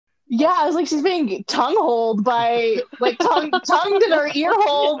Yeah, I was like, she's being tongue-holed by, like, tongued in her ear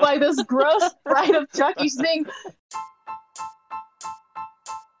hole by this gross bride of Chucky. She's being...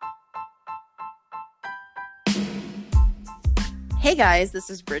 Hey guys, this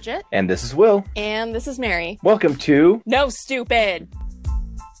is Bridget. And this is Will. And this is Mary. Welcome to... No, stupid!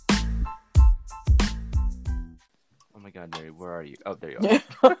 Oh my god, Mary, where are you? Oh, there you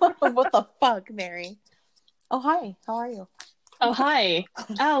are. What the fuck, Mary? Oh, hi. How are you? Oh, hi.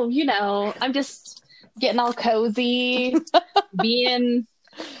 Oh, you know, I'm just getting all cozy, being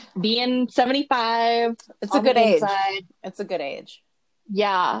 75. It's a good age. Inside. It's a good age.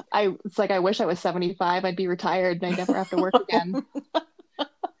 Yeah, it's like I wish I was 75. I'd be retired and I'd never have to work again.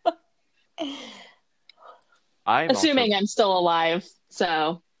 Assuming I'm still alive,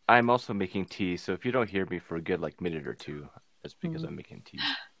 so. I'm also making tea, so if you don't hear me for a good minute or two, that's because I'm making tea.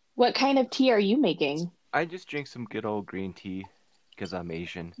 What kind of tea are you making? I just drink some good old green tea because I'm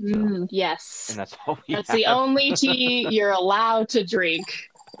Asian. So. Yes. And that's all we That's have. the only tea you're allowed to drink.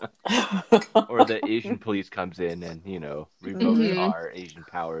 Or the Asian police comes in and, revokes our Asian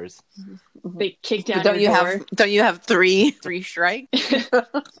powers. They kick down your door. Don't you have three strikes?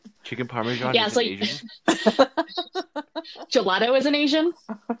 Chicken Parmesan yeah, is Asian? Gelato is an Asian?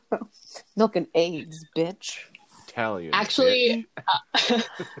 Milk and eggs, bitch. Italian. Actually,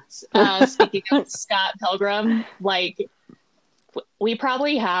 speaking of Scott Pilgrim, we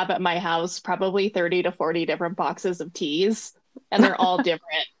probably have at my house probably 30 to 40 different boxes of teas, and they're all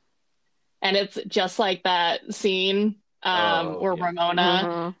different. And it's just like that scene where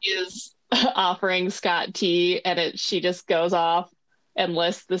Ramona is offering Scott tea, and she just goes off and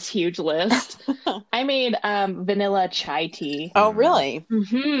lists this huge list. I made vanilla chai tea. Oh, really?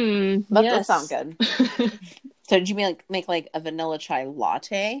 Mm-hmm. That does sound good. So did you make a vanilla chai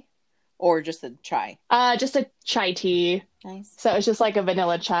latte or just a chai? Just a chai tea. Nice. So it's just like a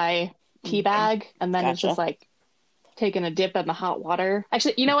vanilla chai tea bag, and then Gotcha. it's just like taking a dip in the hot water.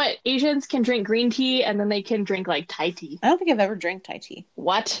 Actually, you know what? Asians can drink green tea, and then they can drink Thai tea. I don't think I've ever drank Thai tea.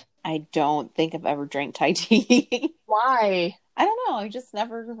 What? I don't think I've ever drank Thai tea. Why? I don't know. I just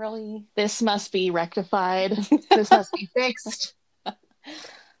never really... This must be rectified. This must be fixed.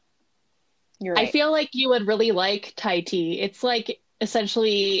 You're right. I feel like you would really like Thai tea. It's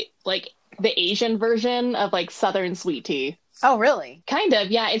essentially the Asian version of Southern sweet tea. Oh, really? Kind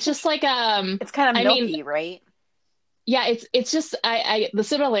of, yeah. It's just it's kind of milky, right? Yeah, it's just the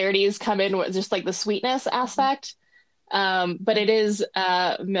similarities come in with just the sweetness aspect. But it is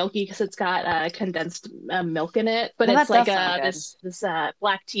milky because it's got condensed milk in it. But it's this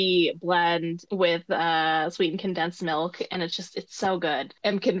black tea blend with sweetened condensed milk, and it's so good.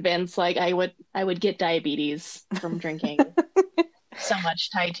 I'm convinced I would get diabetes from drinking so much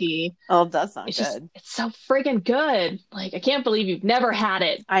Thai tea. Oh, it does sound good. It's so friggin' good. I can't believe you've never had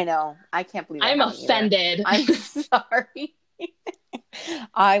it. I know. I can't believe I'm offended. I'm sorry.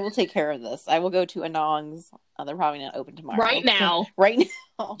 I will take care of this. I will go to Anong's. They're probably not open tomorrow. Right now.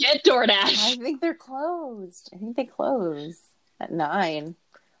 Get DoorDash. I think they're closed. I think they close at 9.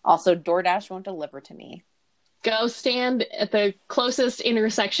 Also, DoorDash won't deliver to me. Go stand at the closest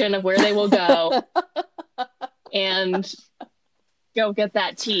intersection of where they will go and go get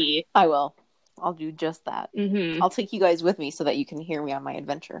that tea. I will. I'll do just that. Mm-hmm. I'll take you guys with me so that you can hear me on my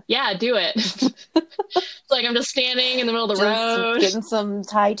adventure. Yeah, do it. It's I'm just standing in the middle of the road. Getting some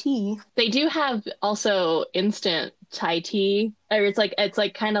Thai tea. They do have also instant Thai tea. Or it's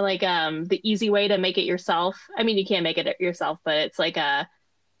kind of the easy way to make it yourself. I mean, you can't make it yourself, but it's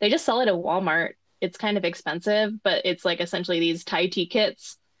they just sell it at Walmart. It's kind of expensive, but it's essentially these Thai tea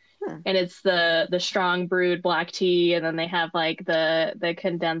kits. And it's the strong brewed black tea, and then they have the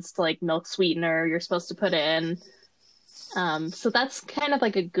condensed milk sweetener you're supposed to put in. So that's kind of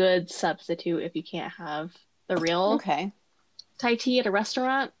a good substitute if you can't have the real Thai tea at a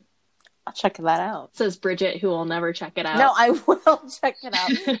restaurant. I'll check that out. Says Bridget, who will never check it out. No, I will check it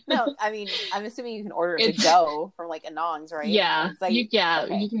out. No, I mean, I'm assuming you can order it to go from Anong's, right? Yeah, you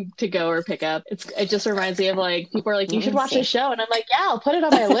can to go or pick up. It just reminds me of people are you should watch this show, and I'm yeah, I'll put it on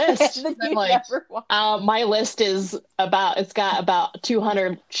my list. I'm my list is it's got about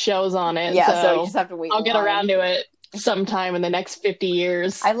 200 shows on it. Yeah, so you just have to wait. I'll get around to it sometime in the next 50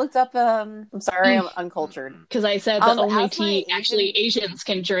 years. I looked up I'm sorry, I'm uncultured. Because I said the only tea actually Asians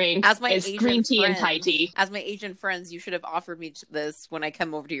can drink is green tea and Thai tea. As my Asian friends, you should have offered me this when I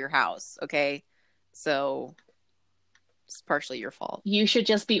come over to your house, okay? So it's partially your fault. You should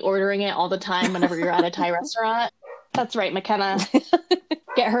just be ordering it all the time whenever you're at a Thai restaurant. That's right, McKenna.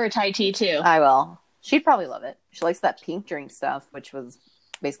 Get her a Thai tea too. I will. She'd probably love it. She likes that pink drink stuff, which was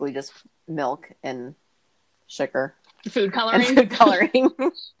basically just milk and sugar. Food and coloring. food coloring.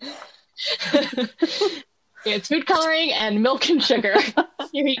 It's food coloring and milk and sugar.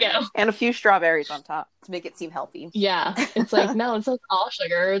 Here you go. And a few strawberries on top to make it seem healthy. Yeah, it's like no, it's like all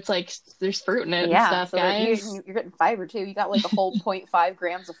sugar. It's like there's fruit in it and stuff, so guys. you're getting fiber too. You got like a whole 0.5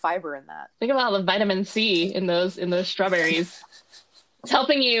 grams of fiber in that. Think about the vitamin C in those strawberries. It's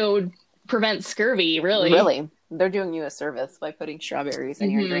helping you prevent scurvy, really. Really, they're doing you a service by putting strawberries in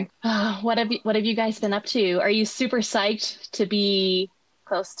your drink. What have you guys been up to? Are you super psyched to be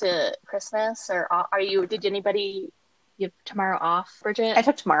close to Christmas, or did anybody give tomorrow off, Bridget? I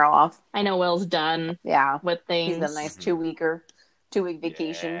took tomorrow off. I know Will's done with things. He's got a nice 2-week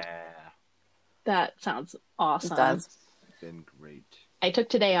vacation. Yeah. That sounds awesome. It does. It's been great. I took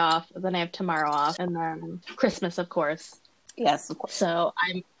today off, then I have tomorrow off, and then Christmas, of course. Yes, of course. So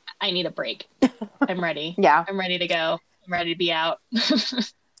I need a break. I'm ready. Yeah. I'm ready to go. I'm ready to be out.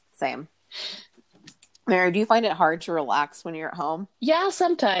 Same. Mary, do you find it hard to relax when you're at home? Yeah,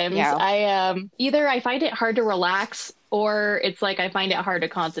 sometimes. Yeah. I either I find it hard to relax, or it's like I find it hard to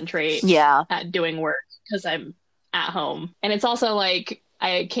concentrate at doing work because I'm at home. And it's also like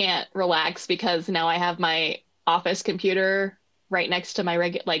I can't relax because now I have my office computer right next to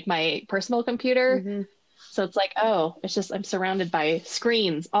my personal computer. Mm-hmm. So it's like, it's just I'm surrounded by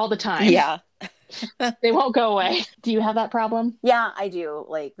screens all the time. Yeah. They won't go away. Do you have that problem? Yeah, I do.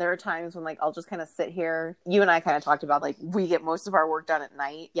 Like, there are times when, like, I'll just kind of sit here. You and I kind of talked about, like, we get most of our work done at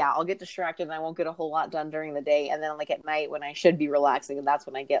night. Yeah, I'll get distracted and I won't get a whole lot done during the day. And then, like, at night when I should be relaxing, that's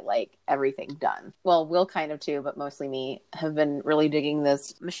when I get, like, everything done. Well, Will kind of too, but mostly me, have been really digging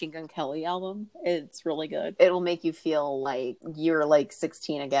this Machine Gun Kelly album. It's really good. It'll make you feel like you're, like,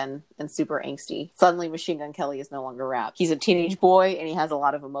 16 again and super angsty. Suddenly, Machine Gun Kelly is no longer rap. He's a teenage boy and he has a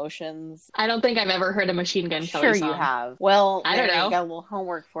lot of emotions. I don't think I've ever heard a Machine Gun Kelly Sure song. you have. Well, I don't know. I got a little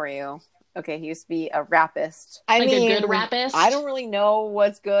homework for you. Okay, he used to be a rappist. A good rappist? I don't really know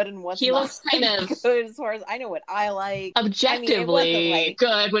what's good and what's He not looks kind of good as far as I know what I like. Objectively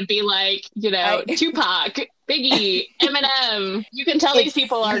good would be like, Tupac, Biggie, Eminem. You can tell these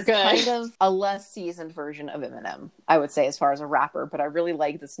people are good. Kind of a less seasoned version of Eminem, I would say, as far as a rapper, but I really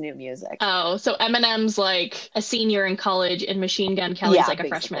like this new music. Oh, so Eminem's like a senior in college and Machine Gun Kelly's like a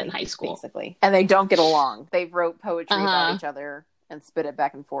freshman in high school. Basically. And they don't get along. They wrote poetry about each other and spit it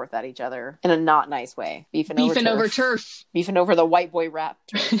back and forth at each other in a not nice way. Beefing over turf. Beefing over the white boy rap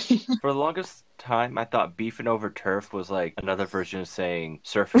turf. For the longest time, I thought beefing over turf was like another version of saying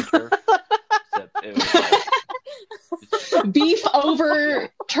surf and turf. Except it was like beef over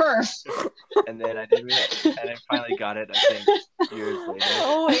turf. And then I finally got it, I think, years later.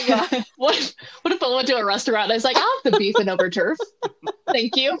 Oh my god. What if I went to a restaurant and I was like, I'll have the beef and over turf.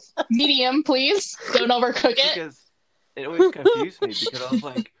 Thank you. Medium, please. Don't overcook it. Because it always confused me because I was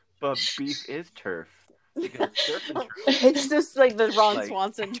like, but beef is turf. Because surf and turf. It's just like the Ron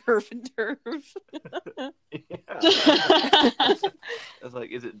Swanson turf and turf. I was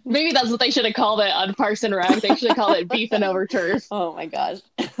like, is it? Maybe that's what they should have called it on Parks and Rec. They should have called it beef and over turf. Oh my gosh.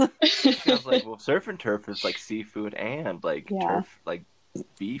 I was like, well, surf and turf is like seafood and like turf, like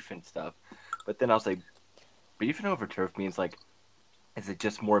beef and stuff. But then I was like, beef and over turf means like, is it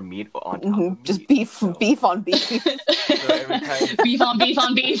just more meat on top of meat? Just beef on beef. So every time... beef on beef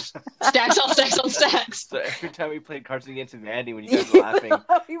on beef. Stacks on stacks on stacks. So every time we played Cards Against Humanity, when you guys were laughing,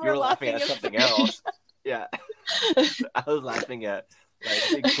 you were laughing at something else. Yeah. I was laughing at like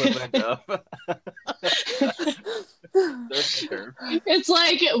the equivalent of it's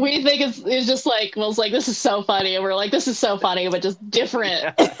like we think it's just like Will's like, this is so funny, and we're like, this is so funny, but just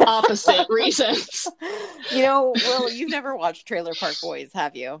different opposite reasons. Will, you've never watched Trailer Park Boys,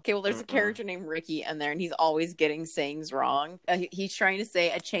 have you? Okay, well, there's a character named Ricky in there, and he's always getting sayings wrong. He's trying to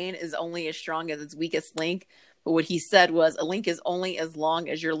say a chain is only as strong as its weakest link. But what he said was, a link is only as long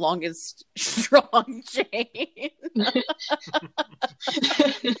as your longest strong chain.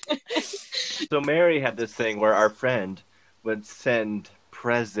 So Mary had this thing where our friend would send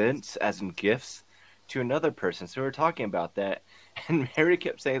presents, as in gifts, to another person. So we were talking about that. And Mary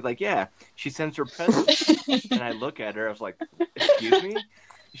kept saying, like, yeah, she sends her presents. And I look at her, I was like, excuse me?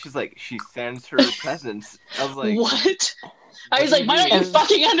 She's like, she sends her presents. I was like, what? I was like, why don't you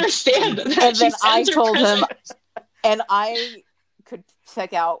fucking understand that? And then I told him, and I could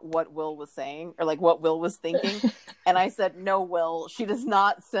check out what Will was saying, or like what Will was thinking. And I said, no, Will, she does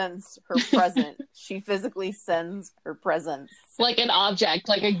not send her present. She physically sends her presents. Like an object,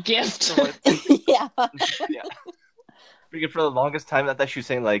 like a gift. Yeah. Because for the longest time, I thought she was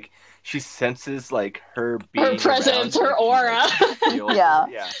saying like she senses like her Her being presence, around, her like, she, aura. like, feels Yeah.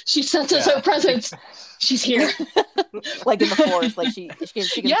 her. Yeah. She senses Yeah. her presence. She's here. Like in the forest, like she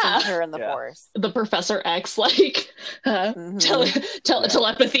can Yeah. sense her in the Yeah. forest. The Professor X, like, Mhm. Yeah.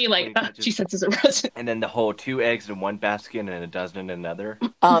 telepathy, When like, he touches- she senses her presence. And then the whole 2 eggs in one basket and a dozen in another.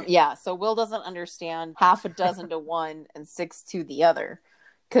 Yeah, so Will doesn't understand half a dozen to one and 6 to the other.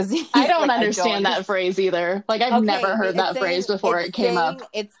 Because I don't understand that phrase either. Like, I've never heard that phrase before it came up.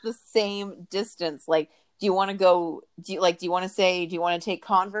 It's the same distance. Like, do you want to go? Do you want to say? Do you want to take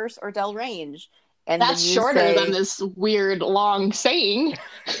Converse or Del Range? And That's then you shorter say, than this weird long saying.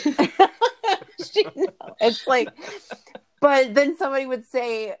 It's like, but then somebody would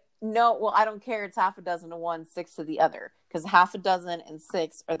say, no, well, I don't care. It's half a dozen to one, 6 to the other, because half a dozen and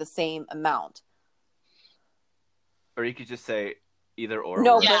 6 are the same amount. Or you could just say either or.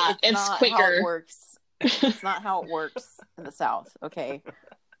 No, works. Yeah, but it's not quicker. how it works. It's not how it works in the South. Okay.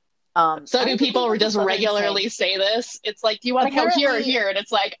 So do people just regularly say this? It's like, do you want to go here or here? And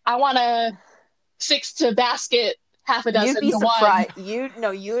it's like, I want to 6 to basket, half a dozen You'd be to surprised.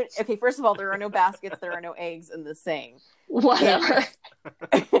 Okay, first of all, there are no baskets, there are no eggs in this saying. one. Whatever.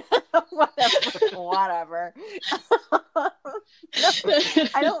 Whatever.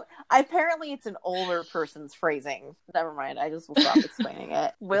 Apparently it's an older person's phrasing. Never mind, I just will stop explaining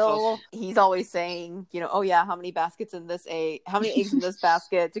it. He's always saying, oh yeah, how many eggs in this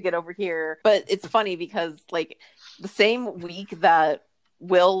basket to get over here? But it's funny because like the same week that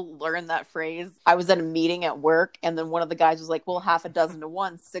Will learned that phrase, I was at a meeting at work, and then one of the guys was like, well, half a dozen to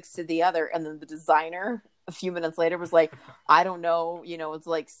one, 6 to the other. And then the designer a few minutes later was like, I don't know, it's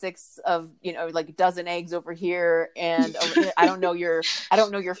like 6 of, like a dozen eggs over here, and I don't know your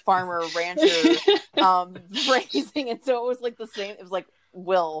farmer rancher phrasing. And so it was like the same. It was like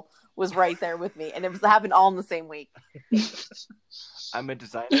Will was right there with me, and it happened all in the same week. I'm a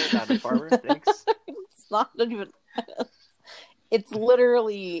designer, not a farmer. Thanks. It's not even. It's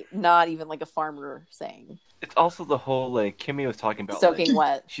literally not even like a farmer saying. It's also the whole, like, Kimmy was talking about, soaking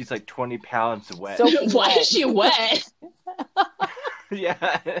wet. She's like 20 pounds wet. Why is she wet? Yeah.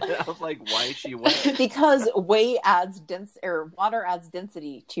 I was like, why is she wet? Because water adds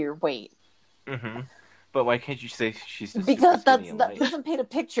density to your weight. Mm-hmm. But why can't you say she's just because that doesn't paint a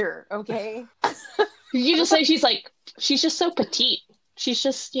picture, okay? You just say she's just so petite. She's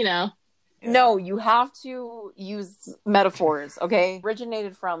just, Yeah. No, you have to use metaphors, okay?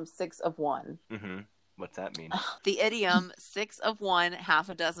 Originated from 6 of 1. Mm-hmm. What's that mean? The idiom 6 of 1, half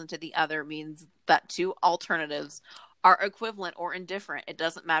a dozen to the other means that 2 alternatives are equivalent or indifferent. It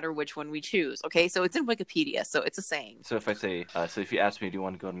doesn't matter which one we choose, okay? So it's in Wikipedia, so it's a saying. So if I say, so if you ask me, do you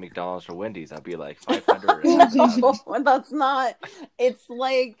want to go to McDonald's or Wendy's? I'll be like, 500. No, that's not. It's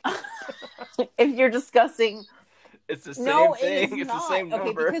like, if you're discussing... It's the same thing. It's the same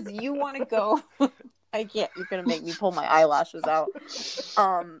number. Okay, because you want to go. I can't. You're gonna make me pull my eyelashes out.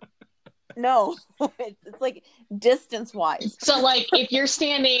 No, it's like distance wise. So, like, if you're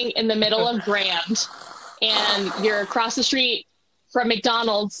standing in the middle of Grand and you're across the street from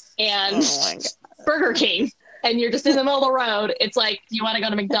McDonald's and Burger King, and you're just in the middle of the road, it's like, do you want to go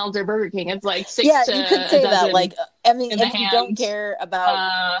to McDonald's or Burger King? It's like 6 to you could say that. Like, I mean, if you don't hand. care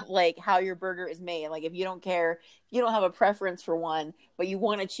about like how your burger is made, like if you don't care, you don't have a preference for one, but you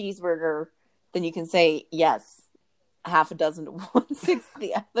want a cheeseburger, then you can say yes, half a dozen to one, 6 to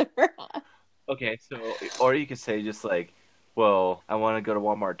the other. Okay, so, or you could say just like, well, I want to go to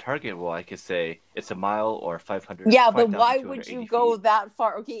Walmart, Target. Well, I could say it's a mile or 500. Yeah, but why would you go that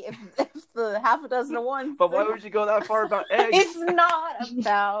far? Okay, if the half a dozen to one. But why would you go that far about eggs? It's not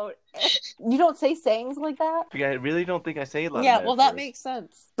about. You don't say sayings like that. I really don't think I say a lot. Yeah, well, that makes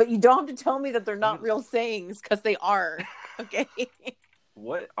sense. But you don't have to tell me that they're not real sayings, because they are. Okay.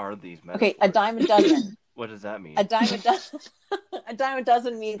 What are these metaphors? Okay, a dime a dozen. What does that mean? A dime a dozen. A dime a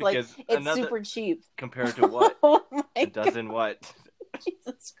dozen means Because like it's super cheap. Compared to what? Oh my A dozen God. what?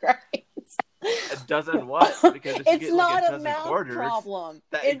 Jesus Christ. A dozen what? Because if you It's get not like a a dozen math quarters, problem.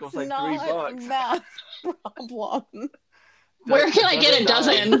 that It's equals like not $3. a math problem. Where can I get a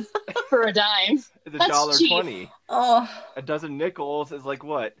dozen for a dime? It's That's $1.20. Oh, A dozen nickels is like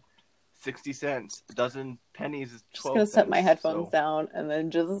what? 60 cents. A dozen pennies is 12 just gonna set my cents, headphones so- down and then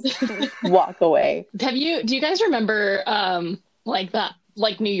just walk away. Do you guys remember like that,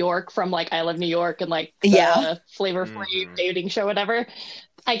 like New York from like I Love New York and like the Flavor Free dating show, whatever?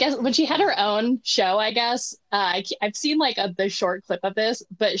 I guess when she had her own show, I guess I've seen like the short clip of this,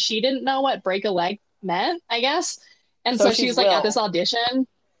 but she didn't know what break a leg meant, I guess, and so she was like at this audition.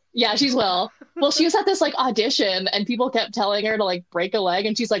 Yeah, she's Will. Well, she was at this like audition and people kept telling her to like break a leg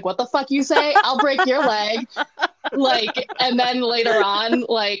and she's like, "What the fuck you say? I'll break your leg." Like, and then later on,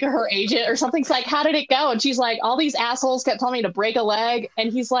 like her agent or something's like, "How did it go?" And she's like, "All these assholes kept telling me to break a leg."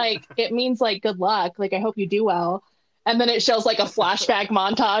 And he's like, "It means like good luck. Like, I hope you do well." And then it shows like a flashback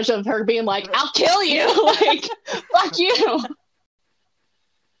montage of her being like, "I'll kill you." Like, fuck you.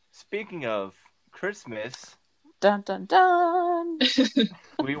 Speaking of Christmas, Dun dun dun.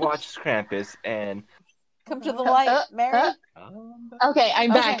 we watched Krampus and Come to the light, Mary. Okay,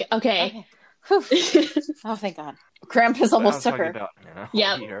 I'm back. Okay. Whew. Oh, thank God. Krampus almost took her. About,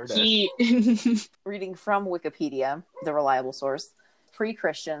 Yeah, he heard us. Reading from Wikipedia, the reliable source,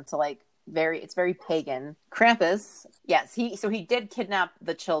 pre-Christian, so like it's very pagan. Krampus, yes, he did kidnap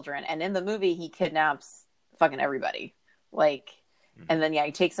the children, and in the movie he kidnaps fucking everybody. Like, and then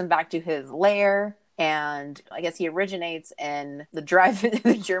he takes them back to his lair. And I guess he originates in the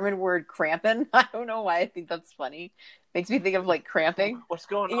German word Krampen. I don't know why I think that's funny. Makes me think of like cramping. What's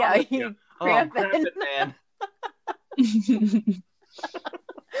going on? Yeah, Krampen. Man.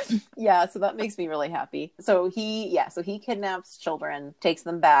 Yeah, so that makes me really happy. So he kidnaps children, takes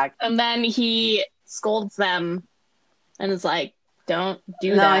them back. And then he scolds them and is like, "Don't do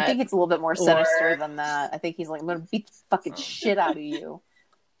No, that." I think it's a little bit more sinister than that. I think he's like, "I'm going to beat the fucking shit out of you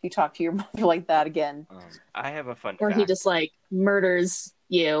if you talk to your mother like that again." I have a fun or fact. he just like murders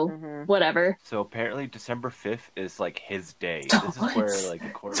you, whatever. So apparently December 5th is like his day. This is where like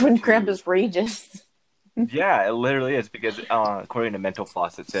it's when Krampus rages. Yeah, it literally is because according to Mental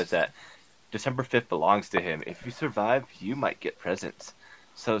Floss it says that December 5th belongs to him. If you survive, you might get presents.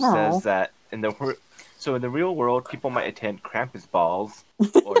 So it says that in the real world, people might attend Krampus balls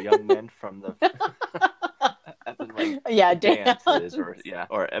or young men from the dances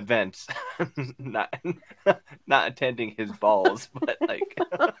or events. not attending his balls, but like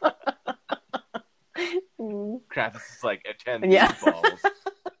Krampus is like attend these balls.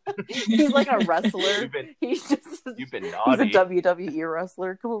 He's like a wrestler. He's been naughty. He's a WWE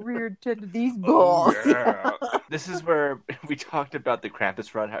wrestler. Come over here and tend to these balls. Oh, yeah. This is where we talked about the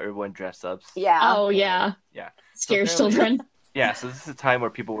Krampus run, how everyone dress up. Yeah. Oh, yeah. Yeah. Scares children. Yeah, so this is a time where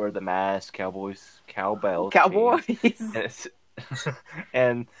people wear the mask, cowboys.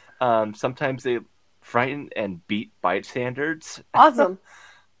 And sometimes they frighten and beat bystanders. Awesome.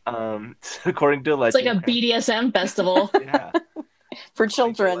 According to legend. It's like a BDSM festival. Yeah. For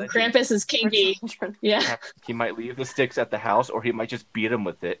children. Krampus is kinky. Yeah. He might leave the sticks at the house, or he might just beat them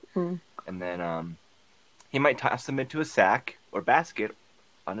with it. And then he might toss them into a sack or basket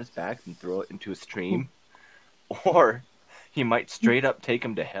on his back and throw it into a stream. Or he might straight up take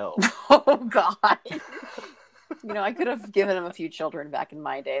him to hell. Oh, God. I could have given him a few children back in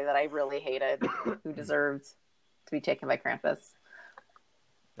my day that I really hated who deserved to be taken by Krampus.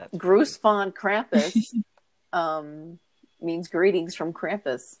 Gruß von Krampus means greetings from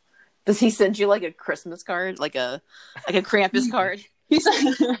Krampus. Does he send you like a Christmas card, like a Krampus card? He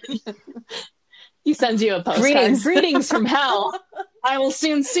sends you a postcard. Greetings from hell. I will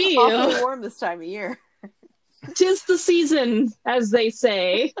soon see you. Awfully warm this time of year. 'Tis the season, as they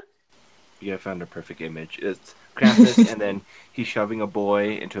say. Yeah, I found a perfect image. It's Krampus, and then he's shoving a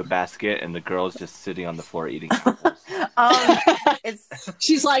boy into a basket, and the girl's just sitting on the floor eating apples.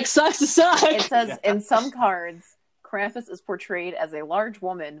 She's like, sucks to suck. It says in some cards, Krampus is portrayed as a large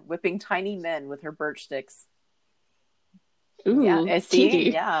woman whipping tiny men with her birch sticks. Ooh, yeah, see?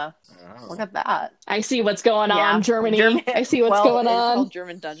 kinky. Yeah. Oh. Look at that. I see what's going on, Germany. I see what's going on. It's called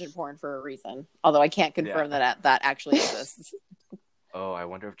German dungeon porn for a reason. Although I can't confirm that actually exists. Oh, I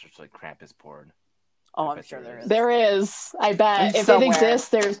wonder if there's like Krampus porn. Oh, I'm sure there is. There is. I bet. If it exists,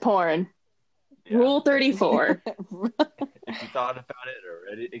 there's porn. Yeah. Rule 34. If you thought about it, it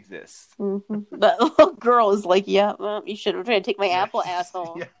already exists. Mm-hmm. That little girl is like, yeah, well, you should have tried to take my apple,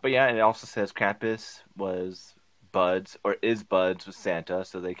 asshole. Yeah. But yeah, and it also says Krampus was buds with Santa,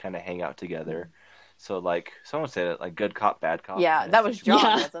 so they kind of hang out together. So like someone said it like good cop, bad cop. Yeah, that was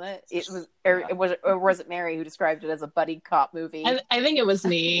John, wasn't it? It was, or was it Mary who described it as a buddy cop movie? I think it was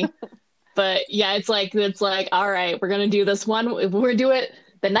me. But yeah, it's like all right, we're gonna do this one. We're gonna do it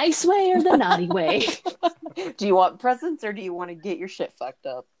the nice way or the naughty way. Do you want presents or do you want to get your shit fucked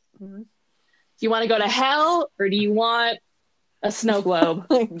up? Do you want to go to hell or do you want a snow globe?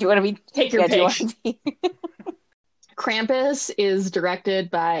 Do you want to be take your pick? Krampus is directed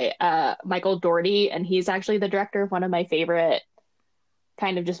by Michael Dougherty, and he's actually the director of one of my favorite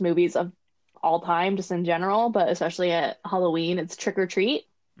kind of just movies of all time, just in general, but especially at Halloween. It's Trick or Treat.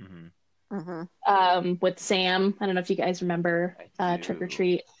 With Sam. I don't know if you guys remember Trick or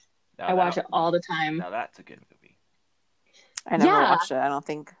Treat. I watch it all the time. Now that's a good movie. I never watched it. I don't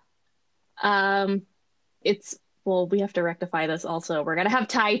think. It's well, we have to rectify this also. We're gonna have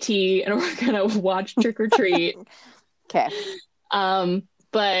Thai tea and we're gonna watch Trick or Treat. Okay.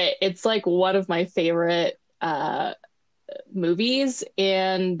 But it's like one of my favorite movies,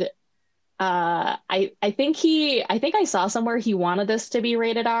 and I think I saw somewhere he wanted this to be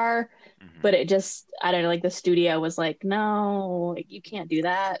rated R, but it just, I don't know, like the studio was like, no, like, you can't do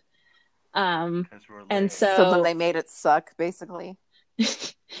that. And So then they made it suck, basically.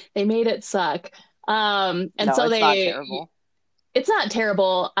 they made it suck. And No, so it's not terrible. It's not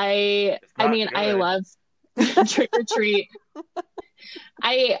terrible. I mean, good. I love Trick or Treat.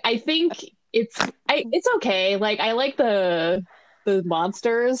 I think it's okay. Like, I like the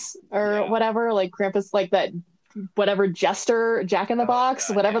monsters or whatever, like Krampus, like that whatever jester, Jack in the Box,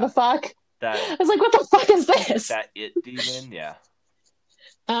 God, whatever the fuck. That, I was like, what the fuck is this? That it demon, yeah.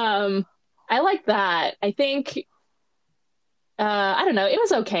 I like that. I think I don't know, it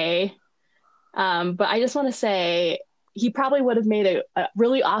was okay. But I just want to say he probably would have made a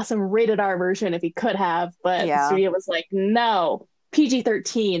really awesome rated R version if he could have, but the studio was like, no,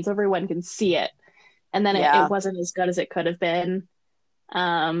 PG-13, so everyone can see it. And then it wasn't as good as it could have been.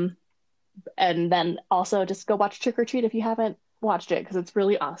 And then also just go watch Trick or Treat if you haven't watched it, because it's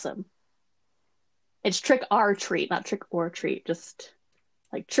really awesome. It's Trick or Treat, not Trick or Treat. Just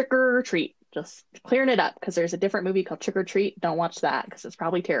like Trick or Treat. Just clearing it up, because there's a different movie called Trick or Treat. Don't watch that, because it's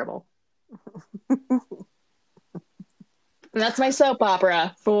probably terrible. And that's my soap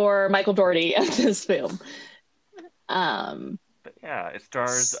opera for Michael Dougherty of this film. But yeah, it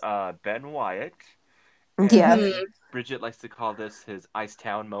stars Ben Wyatt. Yes. Bridget likes to call this his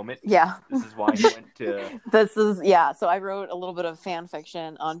Icetown moment. Yeah. This is why he went to... So I wrote a little bit of fan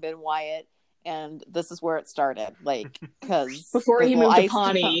fiction on Ben Wyatt, and this is where it started. Like, because... Before he moved to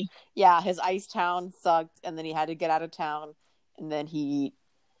Pawnee. Yeah, his Icetown sucked, and then he had to get out of town, and then he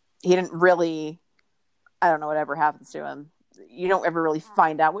didn't really... I don't know whatever happens to him. You don't ever really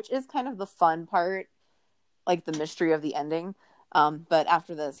find out, which is kind of the fun part, like the mystery of the ending. But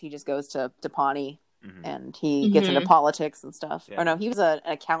after this, he just goes to Pawnee, and he gets into politics and stuff. Yeah. Or no, he was an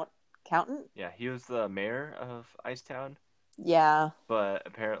accountant. Yeah, he was the mayor of Icetown. Yeah. But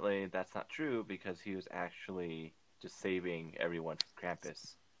apparently that's not true, because he was actually just saving everyone from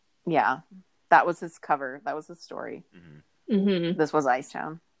Krampus. Yeah. That was his cover. That was his story. This was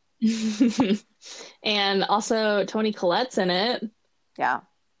Icetown. And also Toni Collette's in it. Yeah.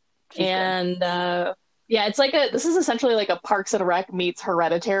 She's and yeah, it's like this is essentially like a Parks and Rec meets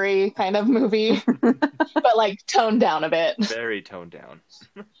Hereditary kind of movie, but like toned down a bit. Very toned down.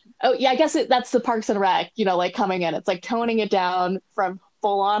 Oh yeah, I guess that's the Parks and Rec, like coming in. It's like toning it down from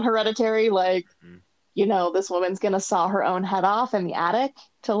full on Hereditary, like this woman's gonna saw her own head off in the attic,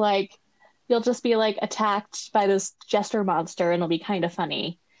 to like you'll just be like attacked by this jester monster and it'll be kind of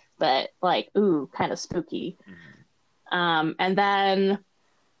funny, but like kind of spooky. And then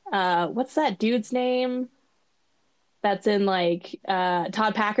what's that dude's name that's in like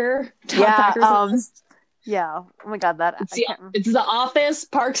Todd Packer? Yeah. Oh my god, it's The Office,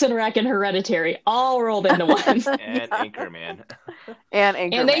 Parks and Rec, and Hereditary all rolled into one. And Anchorman. And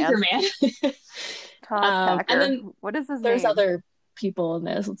Anchorman. Todd Packer. And then what is his there's name? other people in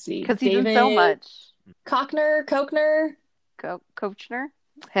this. Let's see. Because he's in so much. Koechner? Koechner?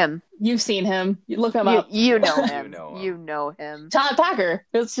 Him. You've seen him. You look him up. You know him. You know him. Todd Packer.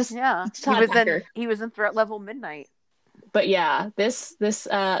 It's just Todd Packer. He was in Threat Level Midnight. But yeah, this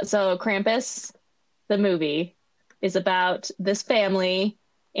so Krampus, the movie, is about this family,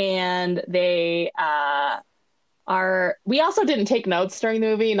 and they we also didn't take notes during the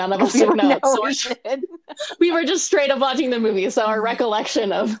movie. None of us took notes. We were just straight up watching the movie, so our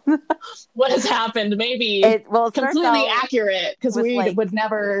recollection of what has happened may be completely accurate, because we would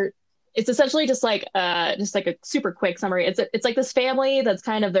never. It's essentially just like a super quick summary. It's like this family that's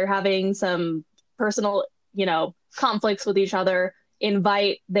kind of, they're having some personal conflicts with each other,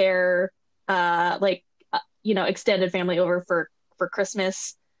 invite their extended family over for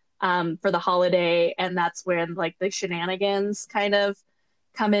Christmas, for the holiday, and that's when like the shenanigans kind of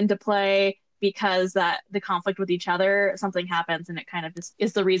come into play, because that the conflict with each other, something happens, and it kind of just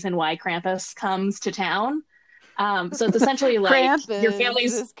is the reason why Krampus comes to town. So it's essentially like Krampus, your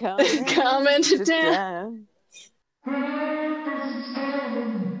family's coming to town.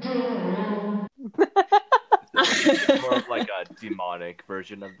 It's more of like a demonic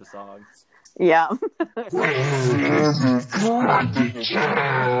version of the song. Yeah.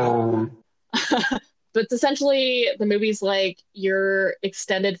 But it's essentially, the movie's like, your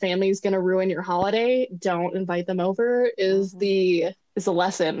extended family's gonna ruin your holiday. Don't invite them over is the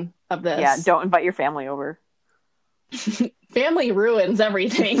lesson of this. Yeah, don't invite your family over. Family ruins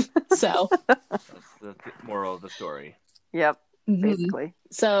everything. So That's the moral of the story. Yep, mhm. basically.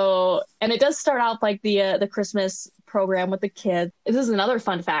 So, and it does start off like the Christmas program with the kids. This is another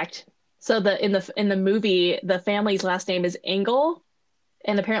fun fact. So in the movie, the family's last name is Engel,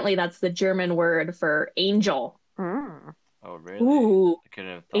 and apparently that's the German word for angel. Mm. Oh, really? Ooh, I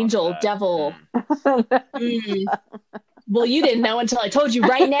couldn't have thought angel, of that. devil. Mm. Well, you didn't know until I told you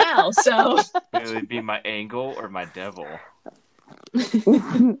right now. So It would be my angle or my devil.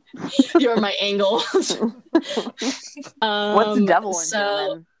 you're my Engel. What's devil in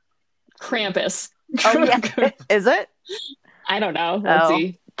German? Krampus. Oh, yeah. Is it? I don't know. Let's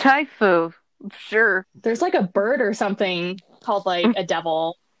see. Taifu. Sure. There's like a bird or something called like a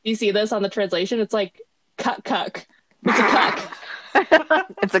devil. You see this on the translation? It's like cuck cuck. It's a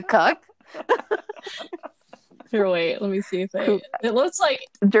cuck. It's a cuck? Here, wait. Let me see if it looks like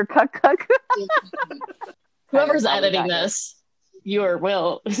Der cuck cuck? whoever's I editing got this, you or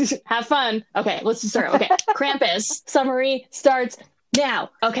will have fun. Okay, let's just start. Okay, Krampus summary starts now.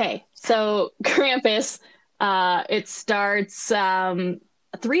 Okay, so Krampus, it starts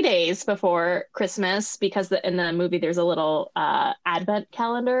 3 days before Christmas because in the movie there's a little advent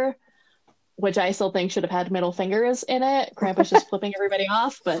calendar, which I still think should have had middle fingers in it. Krampus just flipping everybody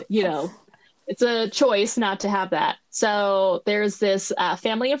off, but you know, it's a choice not to have that. So there's this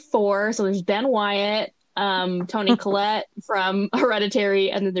family of 4. So there's Ben Wyatt, Tony Collette from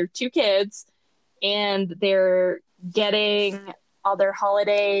Hereditary, and then their 2 kids, and they're getting all their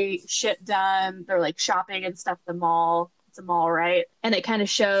holiday shit done. They're like shopping and stuff at the mall. It's a mall, right? And it kind of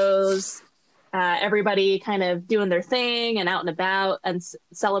shows everybody kind of doing their thing and out and about and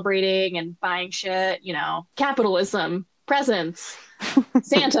celebrating and buying shit, you know, capitalism, presents,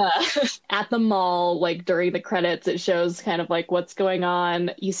 Santa at the mall. Like during the credits, it shows kind of like what's going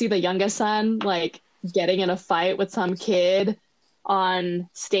on. You see the youngest son like getting in a fight with some kid on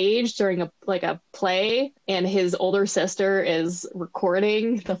stage during a play, and his older sister is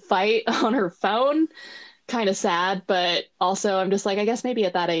recording the fight on her phone. Kind of sad, but also I'm just like, I guess maybe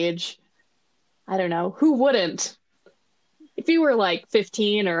at that age, I don't know, who wouldn't? If you were like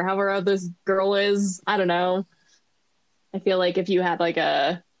 15 or however old this girl is, I don't know. I feel like if you had like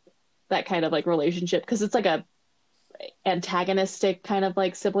that kind of like relationship, because it's like a antagonistic kind of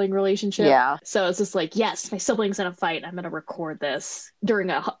like sibling relationship. Yeah. So it's just like, yes, my sibling's in a fight. I'm going to record this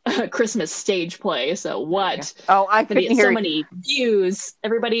during a Christmas stage play. So what? Oh, I couldn't hear so many views.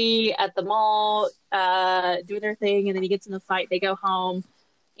 Everybody at the mall doing their thing, and then he gets in the fight. They go home,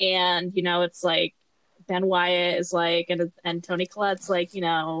 and you know, it's like Ben Wyatt is like, and Tony Collette's like, you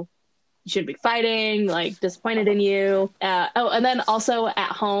know, you shouldn't be fighting, like disappointed in you. And then also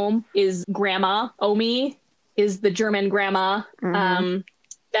at home is Grandma Omi, is the German grandma, Ben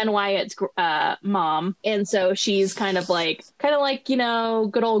Wyatt's mom. And so she's kind of like, you know,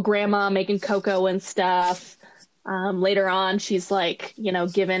 good old grandma making cocoa and stuff. Later on, she's like, you know,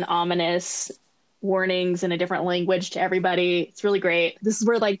 given ominous warnings in a different language to everybody. It's really great. This is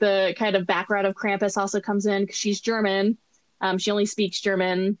where like the kind of background of Krampus also comes in, because she's German. She only speaks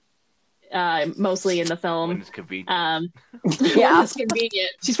German mostly in the film. When it's convenient. Yeah. When it's convenient.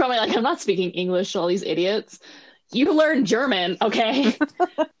 She's probably like, I'm not speaking English to all these idiots. You learn German, okay?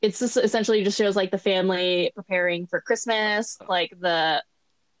 It's just essentially just shows like the family preparing for Christmas. Like the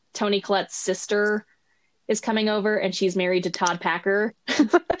Tony Collette's sister is coming over, and she's married to Todd Packer,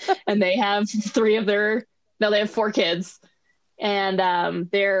 and they have 4 kids, and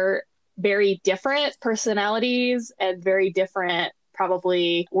they're very different personalities and very different,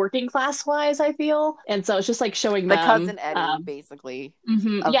 probably working class wise, I feel. And so it's just like showing the them cousin Eddie, basically.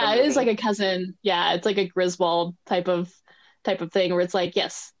 Yeah, it is like a cousin. Yeah, it's like a Griswold type of thing, where it's like,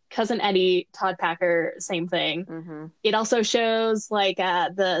 yes, cousin Eddie, Todd Packer, same thing. It also shows like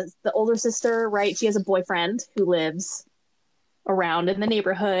the older sister, right? She has a boyfriend who lives around in the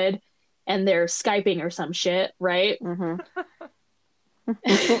neighborhood, and they're Skyping or some shit, right? Or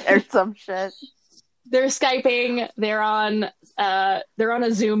some shit. They're Skyping. They're on a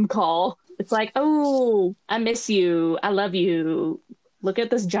Zoom call. It's like, oh, I miss you. I love you. Look at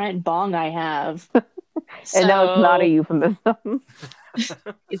this giant bong I have. And no, it's not a euphemism.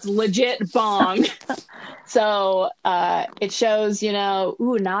 It's legit bong. So it shows, you know,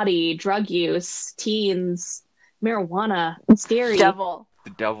 ooh, naughty, drug use, teens, marijuana, scary. Devil.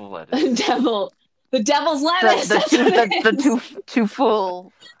 The devil lettuce. The devil's lettuce. The too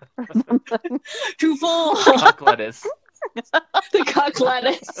full. Too full. Cuck lettuce. The cuck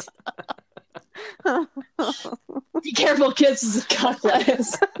lettuce. Be careful, kids. This is cuck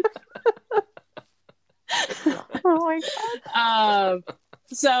lettuce. Oh my god.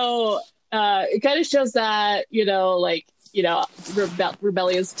 So it kind of shows that, like,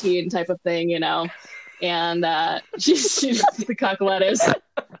 rebellious teen type of thing, and she's the cockletters.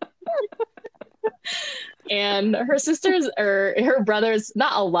 And her sisters or her brothers,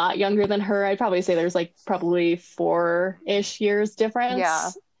 not a lot younger than her. I'd probably say there's like probably 4-ish years difference. Yeah.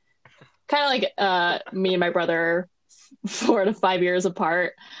 Kind of like me and my brother 4 to 5 years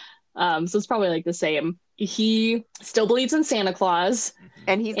apart. So it's probably like the same. He still believes in Santa Claus.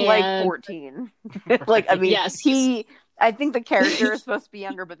 And he's like 14. Like, I mean, yes, I think the character is supposed to be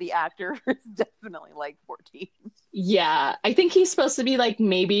younger, but the actor is definitely like 14. Yeah, I think he's supposed to be like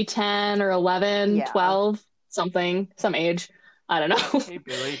maybe 10 or 11, 12, something, some age. I don't know. Hey,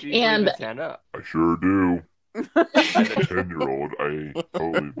 Billy, do you believe in Santa? I sure do. As a 10-year-old, I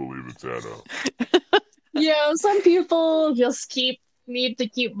totally believe in Santa. Yeah, some people just need to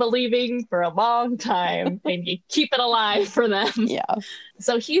keep believing for a long time, and you keep it alive for them. Yeah.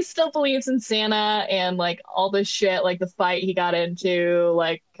 So he still believes in Santa and like all this shit, like the fight he got into,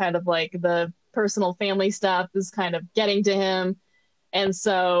 like kind of like the personal family stuff is kind of getting to him. And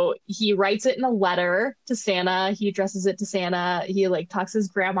so he writes it in a letter to Santa. He addresses it to Santa. He like talks to his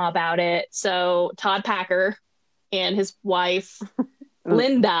grandma about it. So Todd Packer and his wife,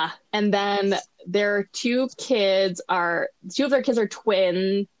 Linda, and then their two of their kids are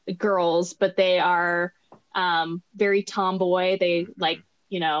twin girls, but they are very tomboy. They like,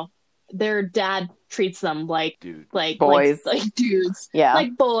 their dad treats them like boys, like dudes, yeah,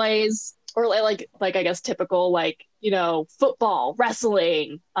 like boys, or like I guess typical like football,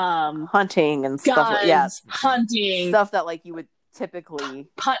 wrestling, hunting and guns, stuff. Yes, hunting stuff that like you would typically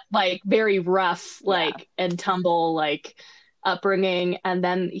like very rough like and tumble like upbringing. And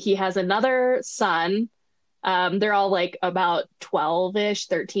then he has another son. They're all like about 12-ish,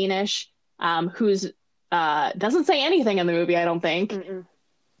 13-ish, who's doesn't say anything in the movie, I don't think. Mm-mm.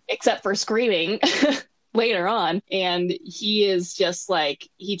 Except for screaming later on. And he is just like,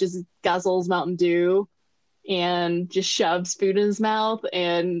 he just guzzles Mountain Dew and just shoves food in his mouth.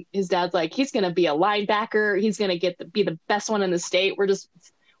 And his dad's like, he's going to be a linebacker. He's going to be the best one in the state.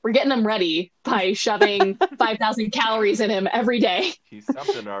 We're getting him ready by shoving 5,000 calories in him every day. He's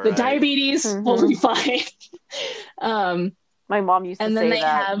something, all right. The diabetes will be fine. My mom used to and say then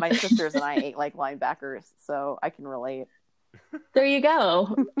that my sisters and I ate like linebackers, so I can relate. There you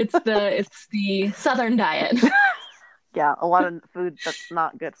go. It's the Southern diet. Yeah, a lot of food that's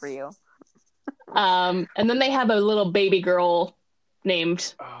not good for you. And then they have a little baby girl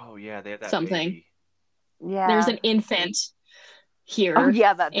named they have that something. Baby. Yeah, there's an infant here. Oh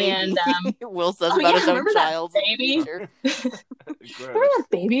yeah, that baby. And Will says about his own child. Baby. Remember that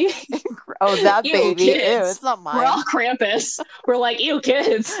baby? Oh, that Ew, baby. Kids. Ew, it's not mine. We're all Krampus. We're like, ew,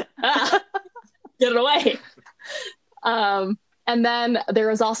 kids. Get it away. And then there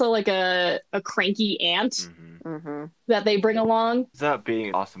is also like a cranky aunt that they bring along. Ends up being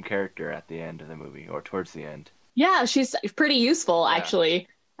an awesome character at the end of the movie, or towards the end. Yeah, she's pretty useful, actually.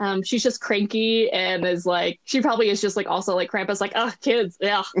 She's just cranky and is like, she probably is just like also like Krampus, like, oh, kids,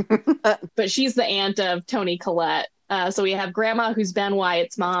 yeah. But she's the aunt of Tony Collette. So we have Grandma, who's Ben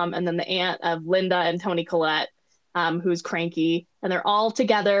Wyatt's mom, and then the aunt of Linda and Tony Collette, who's cranky. And they're all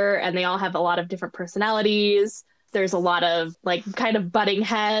together, and they all have a lot of different personalities. There's a lot of like kind of butting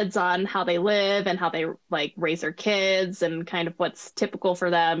heads on how they live and how they like raise their kids and kind of what's typical for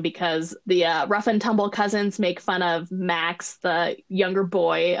them, because the rough and tumble cousins make fun of Max, the younger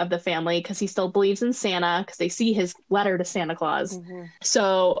boy of the family, because he still believes in Santa, because they see his letter to Santa Claus.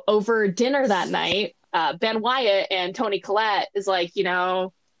 So over dinner that night, Ben Wyatt and Tony Collette is like,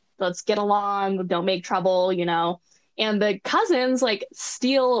 let's get along, don't make trouble, And the cousins like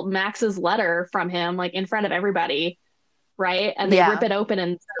steal Max's letter from him, like in front of everybody, right? And they rip it open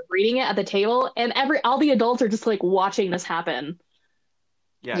and start reading it at the table, and all the adults are just like watching this happen.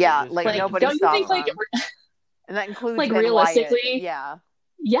 Yeah, like nobody don't stops you think them. And that includes like Ben realistically, Wyatt.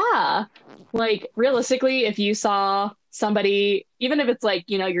 yeah, like realistically, if you saw somebody, even if it's like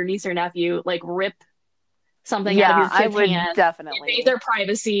your niece or nephew, like rip something out of your kid's I would hand, definitely invade their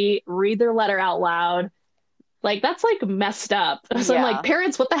privacy, read their letter out loud. Like, that's, like, messed up. So I'm like,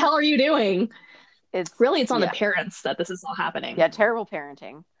 parents, what the hell are you doing? It's on the parents that this is all happening. Yeah, terrible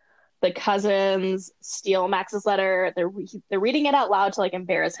parenting. The cousins steal Max's letter. They're reading it out loud to, like,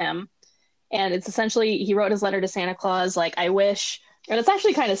 embarrass him. And it's essentially, he wrote his letter to Santa Claus, like, I wish, and it's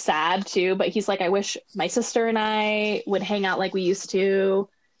actually kind of sad, too, but he's like, I wish my sister and I would hang out like we used to,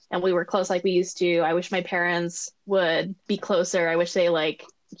 and we were close like we used to. I wish my parents would be closer. I wish they, like,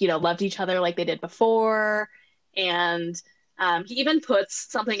 loved each other like they did before. And he even puts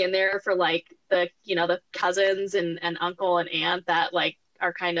something in there for like the cousins and uncle and aunt that like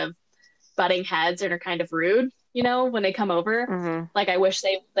are kind of butting heads and are kind of rude, you know, when they come over. Mm-hmm. Like, I wish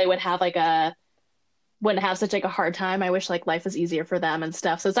they would have like wouldn't have such like a hard time. I wish like life was easier for them and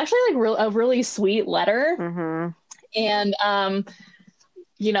stuff. So it's actually like a really sweet letter. Mm-hmm. And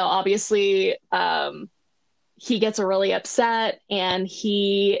you know, obviously he gets really upset, and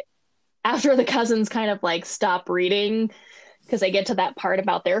after the cousins kind of like stop reading because they get to that part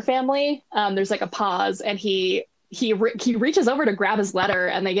about their family, there's like a pause, and he reaches over to grab his letter,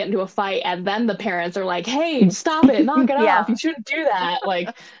 and they get into a fight, and then the parents are like, hey, stop it, knock it Yeah. off, you shouldn't do that.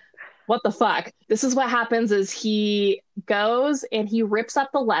 Like, what the fuck? This is what happens is he goes and he rips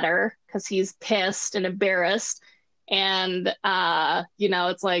up the letter because he's pissed and embarrassed, and you know,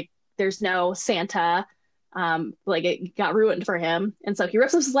 it's like there's no Santa. Like, it got ruined for him, and so he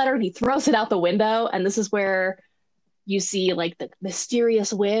rips up his letter and he throws it out the window, and this is where you see like the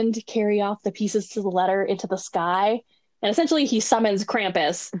mysterious wind carry off the pieces to the letter into the sky, and essentially he summons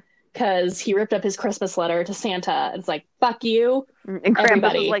Krampus because he ripped up his Christmas letter to Santa. It's like, fuck you, And Krampus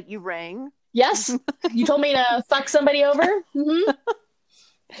everybody. was like, you rang? Yes, you told me to fuck somebody over.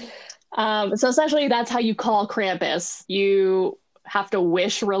 So essentially that's how you call Krampus. You have to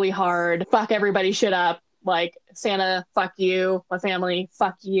wish really hard, fuck everybody shit up, like, Santa, fuck you, my family,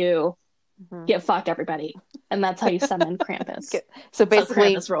 fuck you, get fucked, everybody. And that's how you summon Krampus. So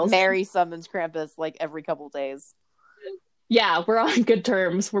basically, Krampus rolls. Mary summons Krampus like every couple days. Yeah, we're on good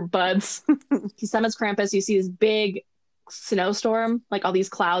terms. We're buds. He summons Krampus. You see this big snowstorm, like all these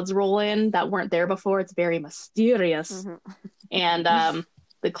clouds roll in that weren't there before. It's very mysterious. And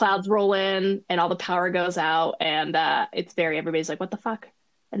the clouds roll in and all the power goes out, and everybody's like, what the fuck?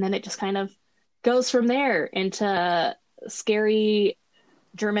 And then it just kind of goes from there into scary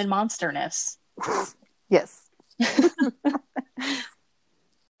German monsterness. Yes.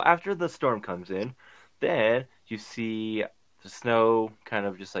 After the storm comes in, then you see the snow kind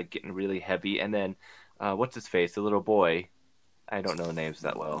of just like getting really heavy, and then what's his face, the little boy, I don't know names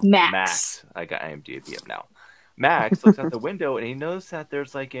that well. Max. I got IMDb up now. Max looks out the window and he knows that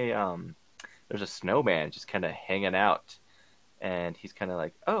there's like there's a snowman just kind of hanging out, and he's kind of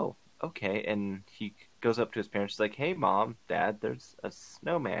like, oh, okay, and he goes up to his parents like, hey, Mom, Dad, there's a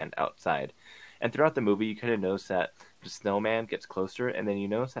snowman outside. And throughout the movie, you kind of notice that the snowman gets closer, and then you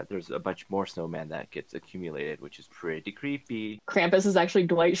notice that there's a bunch more snowman that gets accumulated, which is pretty creepy. Krampus is actually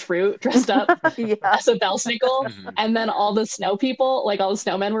Dwight Schrute dressed up as a Belsnickel, and then all the snow people, like all the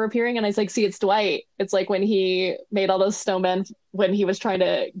snowmen were appearing, and I was like, see, it's Dwight. It's like when he made all those snowmen when he was trying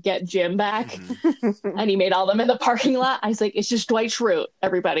to get Jim back, and he made all them in the parking lot. I was like, it's just Dwight Schrute,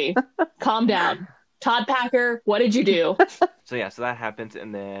 everybody. Calm down. Todd Packer, what did you do? So that happens,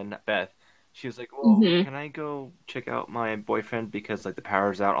 and then Beth, she was like, well, can I go check out my boyfriend? Because, like, the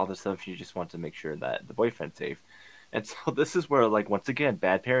power's out, all this stuff. She just wants to make sure that the boyfriend's safe. And so this is where, like, once again,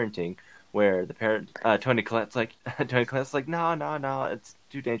 bad parenting, where the parent, Tony Collette's like, no, it's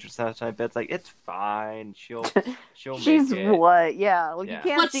too dangerous outside. Beth's like, it's fine. She'll She's make it. what? Yeah. Well, Yeah. you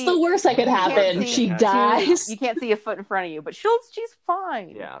can't What's see, the worst that could happen? She dies. You can't see a foot in front of you, but she's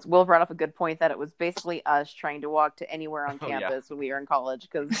fine. Yeah. Will brought up a good point that it was basically us trying to walk to anywhere on campus when we were in college,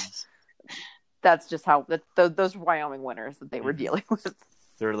 because that's just how those Wyoming winters that they were dealing with.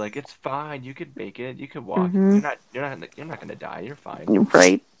 They're like, it's fine. You could make it. You could walk. You're not gonna die. You're fine.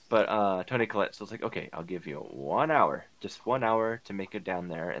 Right. But Tony Collette was like, okay, I'll give you 1 hour, just 1 hour to make it down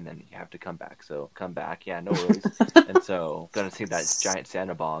there, and then you have to come back. So come back, yeah, no worries. And so gonna see that giant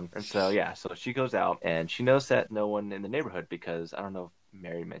Santa bong. And so so she goes out, and she knows that no one in the neighborhood, because I don't know if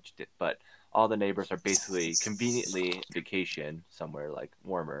Mary mentioned it, but all the neighbors are basically conveniently vacation somewhere like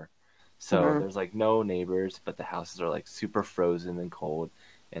warmer. So there's like no neighbors, but the houses are like super frozen and cold,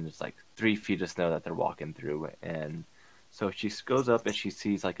 and there's like 3 feet of snow that they're walking through. And so she goes up and she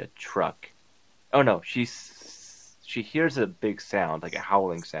sees like a truck. Oh no, she hears a big sound, like a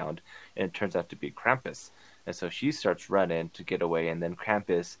howling sound, and it turns out to be Krampus. And so she starts running to get away, and then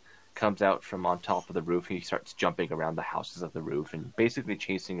Krampus comes out from on top of the roof, and he starts jumping around the houses of the roof and basically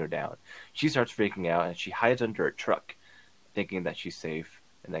chasing her down. She starts freaking out, and she hides under a truck, thinking that she's safe.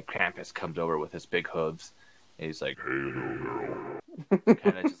 And then Krampus comes over with his big hooves, and he's like, hey, little girl.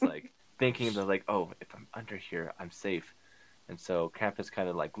 Kind of just like thinking that, like, oh, if I'm under here, I'm safe. And so Krampus kind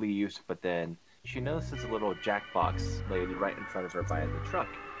of like leaves, but then she notices a little jackbox laid right in front of her by the truck,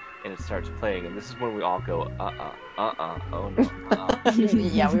 and it starts playing. And this is when we all go, oh no.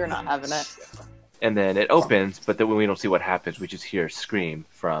 Yeah, we were not having it. And then it opens, but then when we don't see what happens, we just hear a scream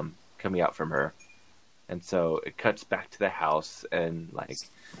coming out from her. And so it cuts back to the house, and like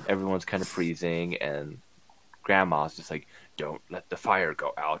everyone's kind of freezing, and Grandma's just like, don't let the fire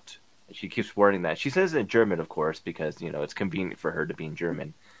go out. She keeps wording that. She says it in German, of course, because, it's convenient for her to be in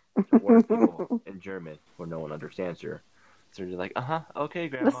German. To warn people in German where no one understands her. So they're like, okay,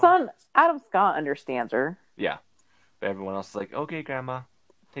 Grandma. The son, Adam Scott, understands her. Yeah. But everyone else is like, okay, Grandma,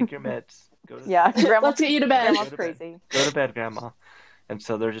 take your meds. Grandma, let's get you to bed. Grandma's crazy. Go to bed, Grandma. And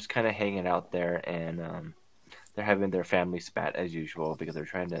so they're just kind of hanging out there, and they're having their family spat as usual because they're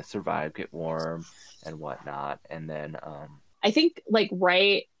trying to survive, get warm, and whatnot. And then I think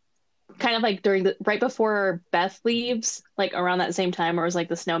right right before Beth leaves, like around that same time where it was like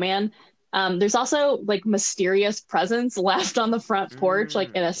the snowman, there's also like mysterious presents left on the front porch,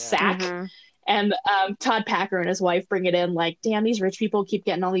 like in a sack. Mm-hmm. And Todd Packer and his wife bring it in like, damn, these rich people keep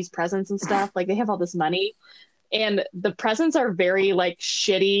getting all these presents and stuff. Like they have all this money. And the presents are very like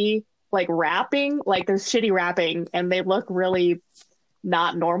shitty, like wrapping, like there's shitty wrapping and they look really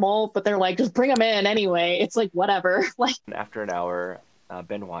not normal, but they're like, just bring them in anyway. It's like, whatever. Like after an hour,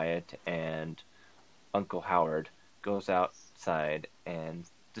 Ben Wyatt and Uncle Howard goes outside and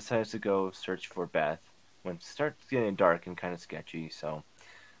decides to go search for Beth when it starts getting dark and kind of sketchy. So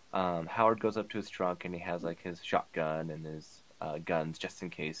Howard goes up to his trunk and he has like his shotgun and his guns just in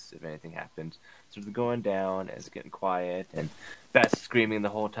case if anything happens. So they're going down and it's getting quiet and Beth's screaming the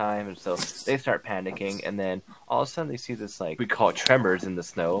whole time, and so they start panicking, and then all of a sudden they see this, like, we call it tremors in the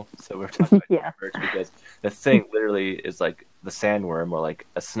snow. So we're talking about tremors because the thing literally is like the sandworm or like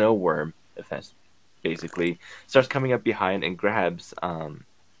a snow worm, if that's basically, starts coming up behind and grabs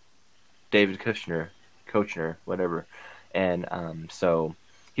David Kochner, whatever. And so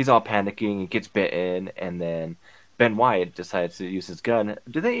he's all panicking, he gets bitten, and then Ben Wyatt decides to use his gun.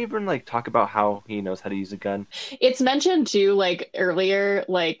 Do they even like talk about how he knows how to use a gun? It's mentioned too, like earlier,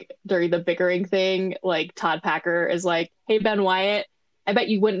 like during the bickering thing, like Todd Packer is like, hey, Ben Wyatt, I bet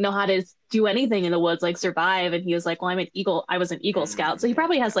you wouldn't know how to do anything in the woods, like survive. And he was like, well, I was an Eagle Scout. So he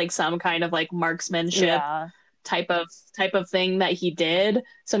probably has like some kind of like marksmanship type of thing that he did.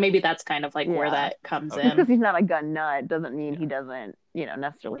 So maybe that's kind of like where that comes in. Just because he's not a gun nut doesn't mean he doesn't,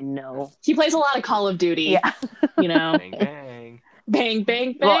 necessarily know. He plays a lot of Call of Duty. Yeah. Bang, bang. Bang, bang,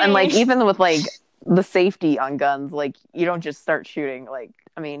 bang. Well, and like even with like the safety on guns, like you don't just start shooting. Like,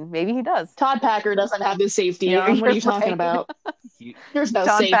 I mean, maybe he does. Todd Packer doesn't have the safety on. What are you talking about? There's no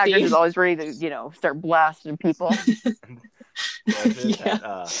Todd safety. Packer is always ready to, start blasting people.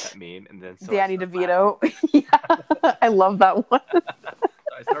 That meme, and then Danny DeVito. I love that one.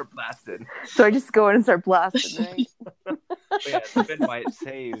 So I start blasting. So I just go in and start blasting. Right? So Ben Wyatt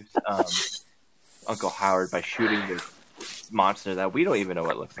saves Uncle Howard by shooting this monster that we don't even know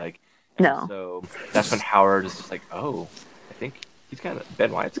what it looks like. And so that's when Howard is just like, oh, I think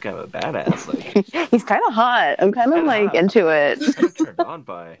Ben Wyatt's kind of a badass. Like he's kind of hot. I'm kind of like into it. I'm kind of turned on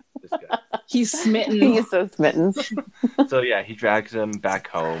by this guy. He's smitten. He is so smitten. So yeah, he drags him back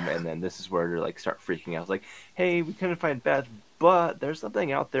home, and then this is where they like start freaking out. It's like, hey, we couldn't find Beth, but there's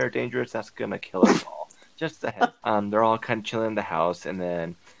something out there dangerous that's gonna kill us all. Just ahead. They're all kind of chilling in the house, and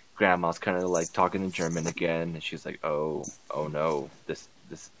then Grandma's kind of like talking in German again, and she's like, oh no, this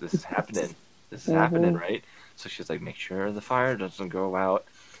is happening. This is happening, right? So she's like, make sure the fire doesn't go out.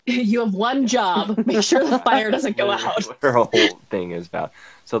 You have one job. Make sure the fire doesn't go out. Her whole thing is about.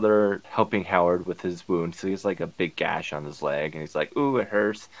 So they're helping Howard with his wound. So he's like a big gash on his leg. And he's like, ooh, it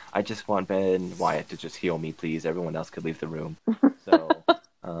hurts. I just want Ben Wyatt to just heal me, please. Everyone else could leave the room.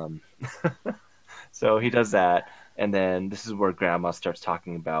 So, so he does that. And then this is where Grandma starts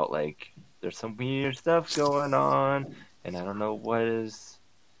talking about, like, there's some weird stuff going on. And I don't know what is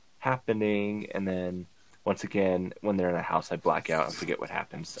happening. And then once again, when they're in a house, I black out and forget what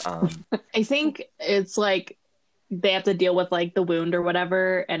happens. I think it's like they have to deal with like the wound or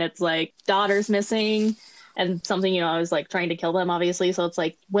whatever, and it's like daughter's missing and something, I was like trying to kill them, obviously. So it's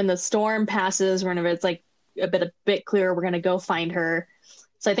like when the storm passes, whenever it's like a bit clearer, we're gonna go find her.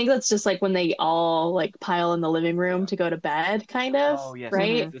 So I think that's just like when they all like pile in the living room to go to bed, kind of. Oh yes,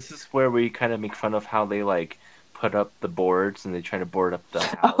 right. Mm-hmm. This is where we kind of make fun of how they like put up the boards and they try to board up the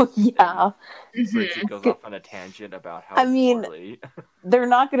house. Oh yeah. Bridget goes off on a tangent about how poorly. They're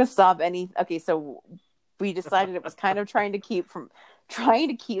not going to stop any. Okay, so we decided it was kind of trying to keep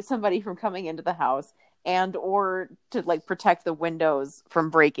somebody from coming into the house and or to like protect the windows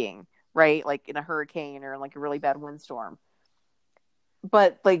from breaking, right? Like in a hurricane or like a really bad windstorm.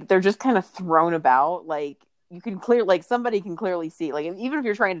 But like they're just kind of thrown about. Like somebody can clearly see. Like even if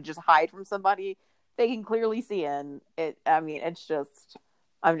you're trying to just hide from somebody, they can clearly see in it. I mean, it's just,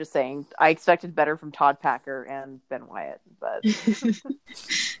 I'm just saying, I expected better from Todd Packer and Ben Wyatt, but.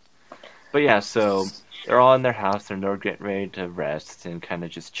 But yeah, so they're all in their house and they're getting ready to rest and kind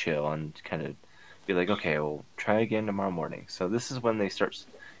of just chill and kind of be like, okay, we'll try again tomorrow morning. So this is when they start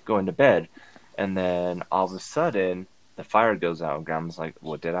going to bed. And then all of a sudden, the fire goes out. And Grandma's like,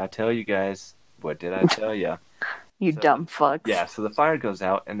 "What did I tell you guys? What did I tell you?" You dumb fucks. Yeah, so the fire goes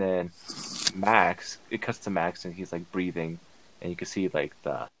out, and then it cuts to Max, and he's like breathing, and you can see like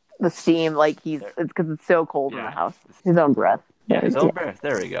the steam, like it's because it's so cold in the house. His own breath. his own breath.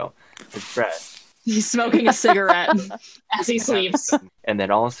 There we go, his breath. He's smoking a cigarette as he sleeps. And then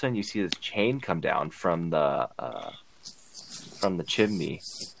all of a sudden, you see this chain come down from the chimney,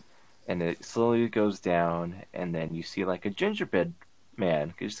 and it slowly goes down, and then you see like a gingerbread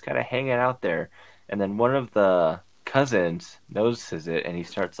man just kind of hanging out there, and then one of the cousins notices it, and he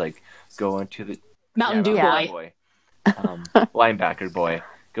starts like going to the Mountain Dew boy. Linebacker boy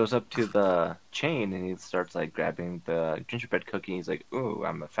goes up to the chain, and he starts like grabbing the gingerbread cookie. He's like, "Ooh,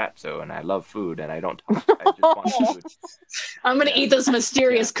 I'm a fatso, and I love food, and I don't talk. I just want food. I'm gonna eat this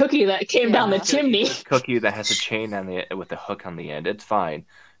mysterious cookie that came down the chimney." This cookie that has a chain on the with a hook on the end. It's fine."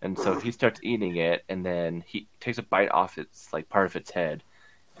 And so he starts eating it, and then he takes a bite off its like part of its head,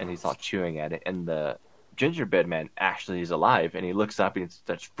 and he's all chewing at it. And the gingerbread man actually is alive, and he looks up and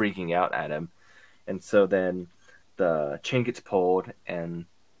starts freaking out at him. And so then the chain gets pulled, and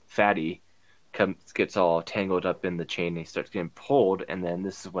Fatty gets all tangled up in the chain, and he starts getting pulled. And then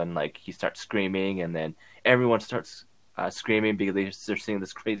this is when like he starts screaming, and then everyone starts screaming because they're seeing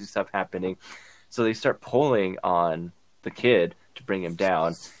this crazy stuff happening. So they start pulling on the kid to bring him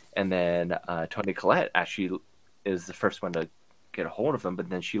down, and then Toni Collette actually is the first one to get a hold of him, but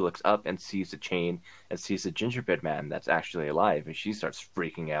then she looks up and sees the chain and sees the gingerbread man that's actually alive, and she starts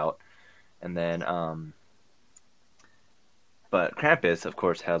freaking out. And then but Krampus, of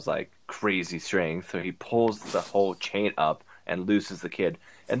course, has like crazy strength, so he pulls the whole chain up and looses the kid.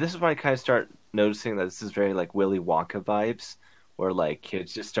 And this is when I kind of start noticing that this is very like Willy Wonka vibes, where like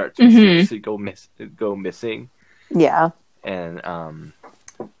kids just start to seriously go missing. Yeah. And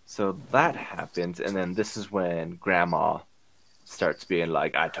so that happens, and then this is when Grandma starts being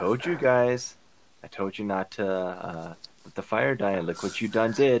like, "I told you guys. I told you not to let the fire die, and look what you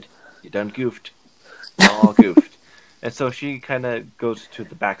done did. You done goofed. All goofed." And so she kind of goes to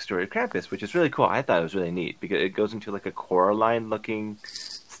the backstory of Krampus, which is really cool. I thought it was really neat, because it goes into like a Coraline looking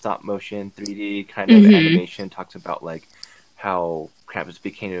stop motion 3D kind of animation. Talks about like how Krampus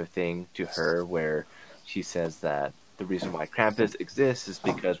became a thing to her, where she says that the reason why Krampus exists is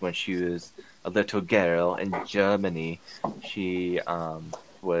because when she was a little girl in Germany, she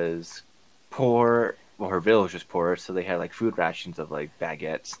was poor. Well, her village was poor, so they had like food rations of like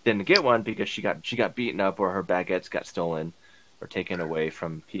baguettes. Didn't get one because she got beaten up, or her baguettes got stolen or taken away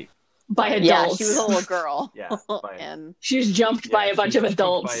from people. By adults. Yeah, she was a little girl. Yeah, and she was jumped by a bunch of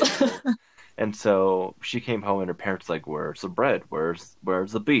adults. And so she came home, and her parents were like, "Where's the bread? Where's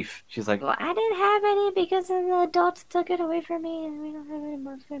the beef?" She's like, "Well, I didn't have any because the adults took it away from me, and we don't have any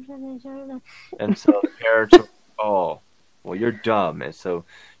more food for the." And so the parents were, "Oh, well, you're dumb." And so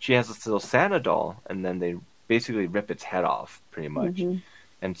she has this little Santa doll, and then they basically rip its head off, pretty much. Mm-hmm.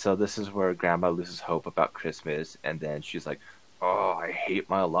 And so this is where Grandma loses hope about Christmas, and then she's like, "Oh, I hate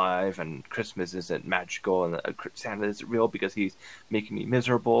my life, and Christmas isn't magical, and Santa isn't real because he's making me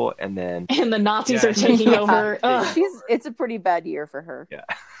miserable." And then the Nazis are taking over. It's a pretty bad year for her. Yeah,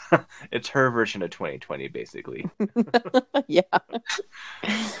 it's her version of 2020, basically. Yeah.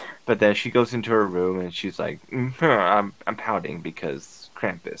 But then she goes into her room, and she's like, I'm pouting because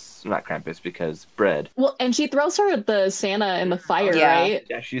not Krampus, because bread. Well, and she throws the Santa in the fire, right?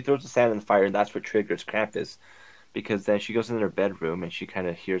 Yeah, she throws the Santa in the fire, and that's what triggers Krampus. Because then she goes in her bedroom, and she kind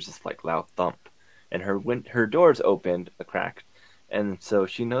of hears this like loud thump, and her door's opened a crack, and so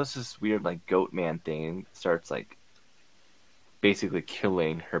she knows this weird like goat man thing starts like basically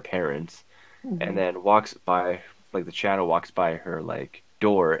killing her parents, and then walks by, like the shadow walks by her like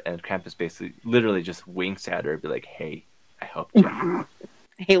door, and Krampus basically literally just winks at her and be like, "Hey, I helped you."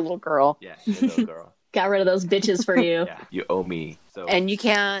 Hey, little girl. Yeah, hey, little girl. Got rid of those bitches for you. Yeah, you owe me. So. And you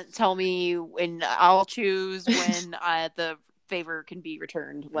can't tell me when. I'll choose when the favor can be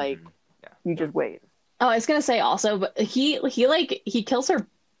returned. Like, you just wait. Oh, I was gonna say also, but he kills her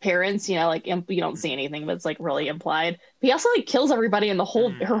parents. You know, like you don't see anything, but it's like really implied. But he also like kills everybody in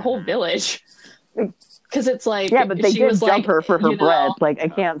her whole village. Because it's like, yeah, but they did jump like, her for her bread. Like, I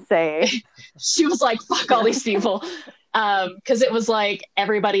can't say. She was like, "Fuck all these people." Because it was like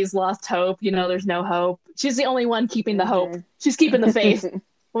everybody's lost hope. You know, there's no hope. She's the only one keeping the hope. She's keeping the faith.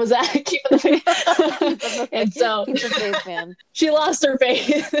 What was that? Keeping the faith. And so keep the faith, man. She lost her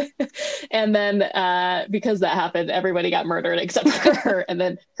faith. And then because that happened, everybody got murdered except for her. And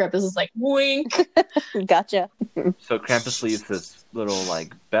then Krampus is like, wink. Gotcha. So Krampus leaves this little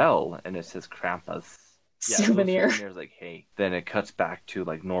like bell, and it says Krampus. souvenir. Souvenirs like, hey. Then it cuts back to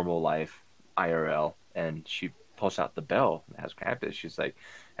like normal life, IRL, and she pulls out the bell and has Krampus. She's like,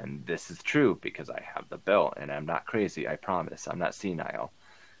 and this is true because I have the bell and I'm not crazy. I promise. I'm not senile.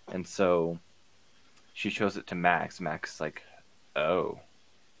 And so she shows it to Max. Max is like, oh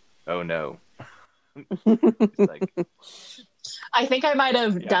no. He's like, I think I might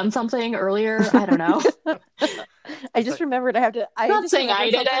have Yeah. done something earlier. I don't know. I just remembered I have to. I'm not saying I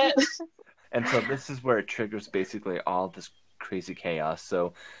did it. and so this is where it triggers basically all this crazy chaos.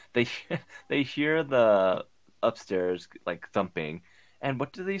 So they hear the upstairs like thumping, and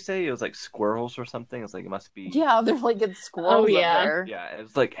what did they say? It was like squirrels or something. It's like it must be. Yeah, they're like it's squirrels Oh, yeah. up there. Yeah, it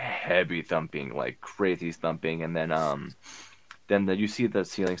was like heavy thumping, like crazy thumping, and then you see the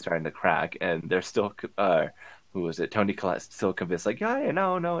ceiling starting to crack, and they're still who was it? Tony Collette's still convinced, like, yeah,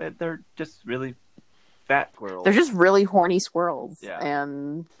 no, they're just really fat squirrels. They're just really horny squirrels. Yeah.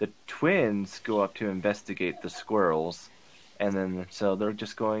 And The twins go up to investigate the squirrels, and then so they're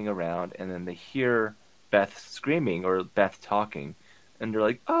just going around, and then they hear Beth screaming or Beth talking, and they're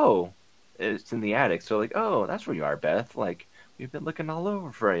like, oh, it's in the attic. So like, oh, that's where you are, Beth. Like, we've been looking all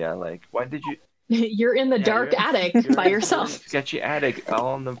over for you. Like, why did you? You're in the dark attic You're by in yourself. this sketchy attic,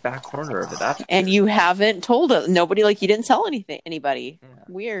 all in the back corner of it. That's and you haven't told us. Nobody, like, you didn't tell anybody. Yeah.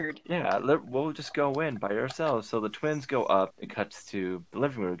 Weird. Yeah, we'll just go in by ourselves. So the twins go up. It cuts to the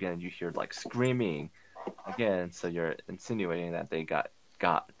living room again. You hear like screaming again. So you're insinuating that they got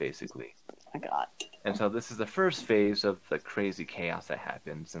basically. Oh my God. And so this is the first phase of the crazy chaos that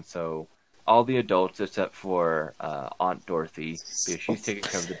happens. And so all the adults, except for Aunt Dorothy, because she's taking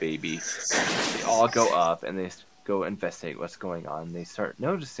care of the baby, they all go up and they go investigate what's going on. They start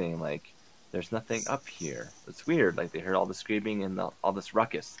noticing, like, there's nothing up here. It's weird. Like, they heard all the screaming and all this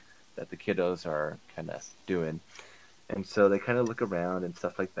ruckus that the kiddos are kind of doing. And so they kind of look around and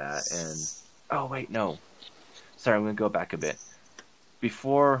stuff like that. And, oh, wait, no. Sorry, I'm going to go back a bit.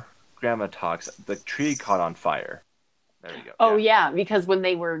 Before Grandma talks, the tree caught on fire. There you go. Oh yeah, because when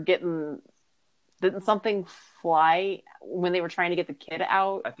they were didn't something fly when they were trying to get the kid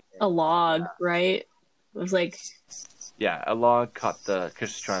out? A log, right? It was like, Yeah, a log caught the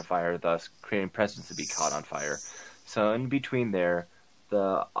Christmas tree on fire, thus creating presents to be caught on fire. So in between there,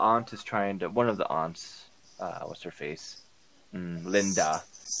 the aunt is trying to. One of the aunts, what's her face? Linda,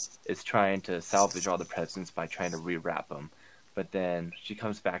 is trying to salvage all the presents by trying to rewrap them. But then she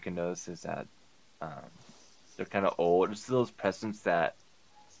comes back and notices that they're kind of old. It's those presents that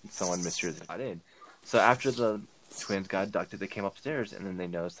someone mysteriously got in. So after the twins got abducted, they came upstairs, and then they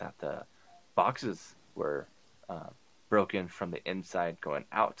noticed that the boxes were broken from the inside going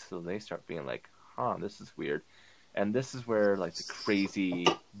out. So they start being like, huh, this is weird. And this is where like the crazy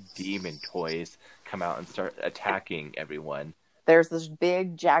demon toys come out and start attacking everyone. There's this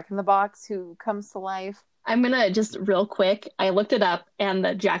big Jack in the Box who comes to life. I'm gonna just real quick. I looked it up, and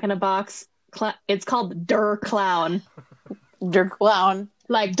the Jack in a Box, it's called Der Clown, Der Clown.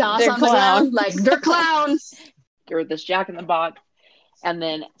 like Das Der on the Clown. ground, like Der Clown. Or this Jack in the Box. And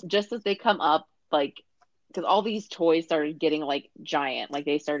then just as they come up, like, because all these toys started getting like giant, like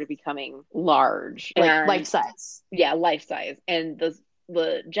they started becoming large, Like and, life size. yeah, life size. And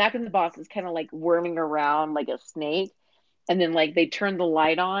the Jack in the Box is kind of like worming around like a snake, and then like they turn the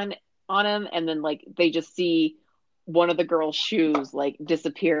light on him, and then like they just see one of the girl's shoes like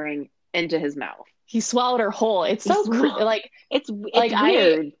disappearing into his mouth. He swallowed her whole. It's so like It's like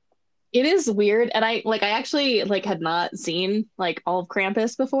weird. it is weird, and I actually like had not seen like all of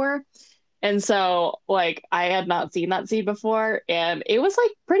Krampus before, and so like I had not seen that scene before, and it was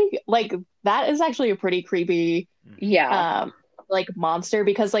like pretty like that is actually a pretty creepy Yeah. like monster,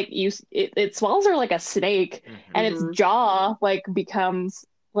 because like it swallows her like a snake, and its jaw like becomes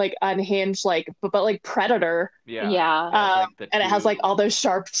like unhinged, like but like predator. Yeah. Yeah. And it has like all those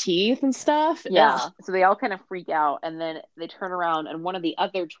sharp teeth and stuff. Yeah. Ugh. So they all kind of freak out, and then they turn around, and one of the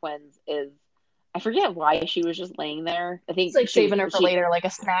other twins is, I forget why she was just laying there. I think It's like saving her for later, like a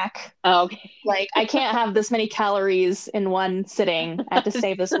snack. Oh, okay. Like, I can't have this many calories in one sitting. I have to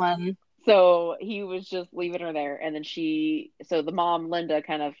save this one. So he was just leaving her there, and then so the mom, Linda,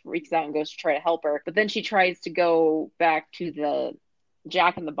 kind of freaks out and goes to try to help her, but then she tries to go back to the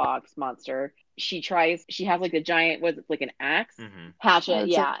Jack in the Box monster. She has like a giant, was it like an axe? Hatchet,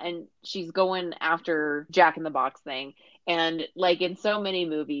 yeah. And she's going after Jack in the Box thing. And like in so many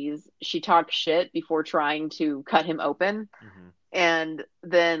movies, she talks shit before trying to cut him open. And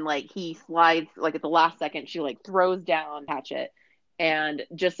then like he slides, like at the last second, she like throws down Hatchet. And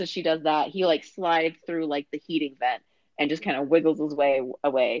just as she does that, he like slides through like the heating vent and just kind of wiggles his way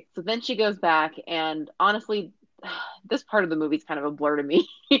away. So then she goes back, and honestly, this part of the movie's kind of a blur to me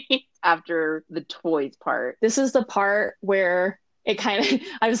after the toys part. This is the part where it kind of,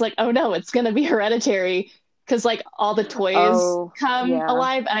 I was like, oh no, it's going to be Hereditary. Because like all the toys come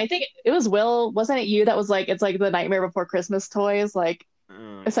alive. And I think it was Will, wasn't it you that was like, it's like the Nightmare Before Christmas toys, like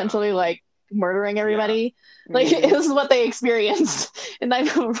essentially like murdering everybody. Like this is what they experienced in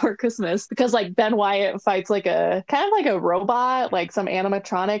Nightmare Before Christmas, because like Ben Wyatt fights like a kind of like a robot, like some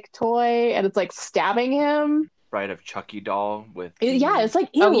animatronic toy, and it's like stabbing him. Bride of Chucky doll with it's like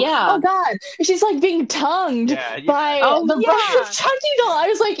ew. Oh god, she's like being tongued by the Bride of Chucky doll. I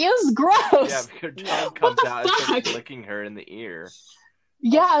was like, it's gross. Yeah, her tongue comes out and starts licking her in the ear.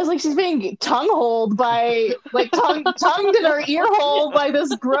 Yeah, I was like, she's being tongue-holed by, like, tongued in her ear hole by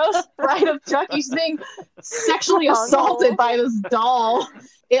this gross Bride of Chucky. She's being sexually assaulted by this doll.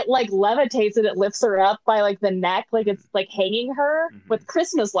 It, like, levitates and it lifts her up by, like, the neck. Like, it's, like, hanging her with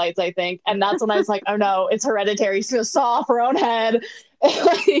Christmas lights, I think. And that's when I was like, oh, no, it's Hereditary. She's going to saw off her own head. And,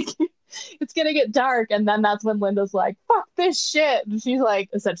 like, it's going to get dark. And then that's when Linda's like, fuck this shit. And she's like,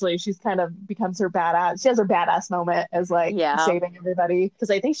 essentially, she's kind of becomes her badass. She has her badass moment as like saving everybody. Because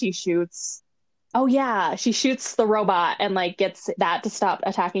I think she shoots. Oh, yeah. She shoots the robot and like gets that to stop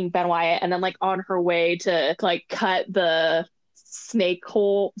attacking Ben Wyatt. And then like on her way to like cut the snake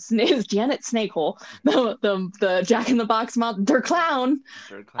hole, Janet Snake Hole, the Jack in the Box monster clown.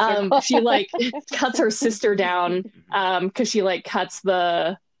 She like cuts her sister down because she like cuts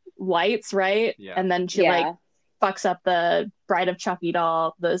the lights, right? Yeah. And then she like fucks up the Bride of Chucky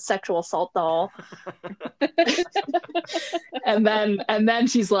doll, the sexual assault doll. and then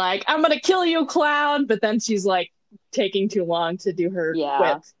she's like, I'm gonna kill you, clown. But then she's like taking too long to do her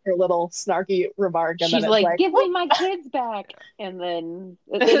quip, her little snarky remark. And she's then like, give me my kids back. And then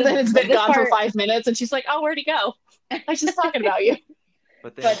it's been gone for 5 minutes and she's like, oh, where'd he go? I was just talking about you.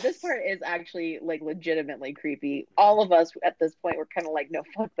 But this part is actually like legitimately creepy. All of us at this point were kind of like, no,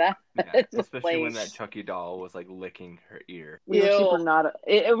 fuck that. Yeah, especially when that Chucky doll was like licking her ear. We were super not.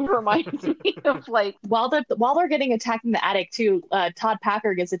 It reminds me of like while they're getting attacked in the attic too. Todd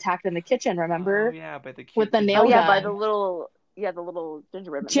Packer gets attacked in the kitchen. Remember? Oh yeah, by the kids. With the nail gun. by the little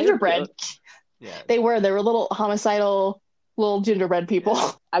gingerbread. Yeah, they were little homicidal little gingerbread people.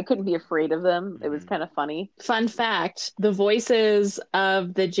 I couldn't be afraid of them. It was kind of funny. Fun fact, the voices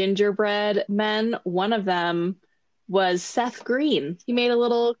of the gingerbread men, one of them was Seth Green. He made a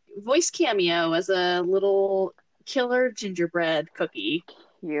little voice cameo as a little killer gingerbread cookie.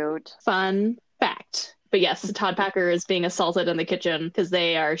 Cute. Fun fact. But yes, Todd Packer is being assaulted in the kitchen because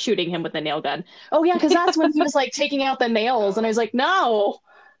they are shooting him with a nail gun. Oh yeah, because that's when he was like taking out the nails and I was like, no.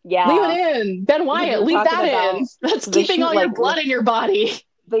 Yeah. Leave it in. Ben Wyatt, leave that in. That's keeping all your blood in your body.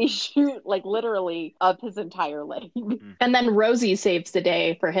 They shoot like literally up his entire leg. And then Rosie saves the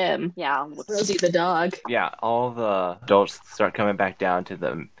day for him. Yeah. Rosie the dog. Yeah, all the adults start coming back down to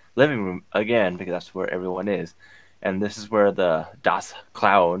the living room again because that's where everyone is. And this is where the Das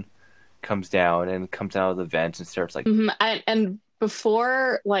Clown comes down and comes out of the vent and starts like... And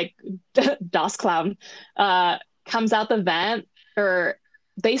before like Das Clown comes out the vent, or...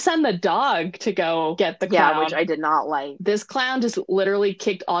 they send the dog to go get the clown. Yeah, which I did not like. This clown just literally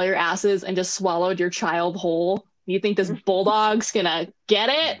kicked all your asses and just swallowed your child whole. You think this bulldog's gonna get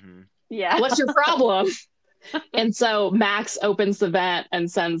it? Mm-hmm. Yeah. What's your problem? And so Max opens the vent and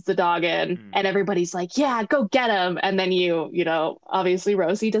sends the dog in, and everybody's like, yeah, go get him. And then you know, obviously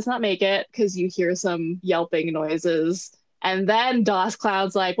Rosie does not make it because you hear some yelping noises. And then Das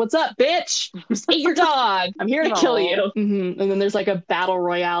Clown's like, what's up, bitch? Just eat your dog. I'm here to kill you. And then there's like a battle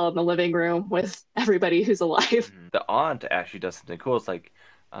royale in the living room with everybody who's alive. The aunt actually does something cool. It's like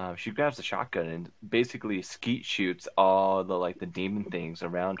she grabs a shotgun and basically skeet shoots all the like the demon things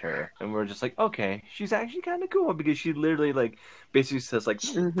around her. And we're just like, okay, she's actually kind of cool because she literally like basically says like,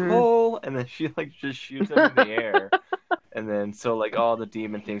 pull, and then she like just shoots them in the air. And then so like all the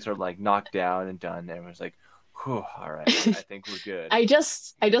demon things are like knocked down and done. And everyone's like, whew, all right, I think we're good. I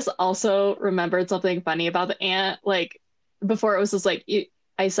just also remembered something funny about the aunt. Like before, it was just like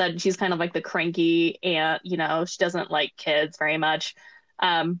I said, she's kind of like the cranky aunt. You know, she doesn't like kids very much.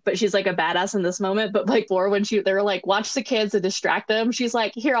 But she's like a badass in this moment. But like before, when they were like, watch the kids and distract them, she's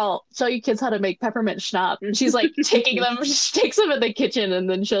like, here, I'll show you kids how to make peppermint schnapps. And she's like taking them, she takes them in the kitchen and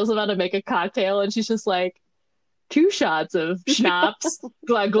then shows them how to make a cocktail. And she's just like, 2 shots of schnapps,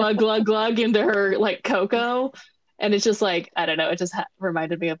 glug, glug, glug, glug into her like cocoa. And it's just like, I don't know, it just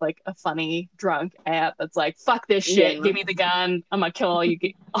reminded me of like a funny drunk aunt that's like, fuck this shit, Yeah. give me the gun, I'm gonna kill all you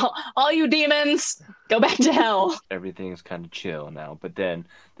all you demons, go back to hell. Everything's kind of chill now, but then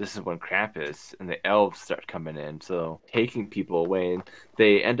this is when Krampus and the elves start coming in, so taking people away, and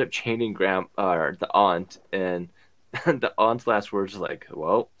they end up chaining the aunt, and the aunt's last words are like,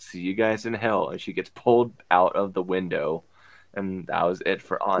 well, see you guys in hell, and she gets pulled out of the window. And that was it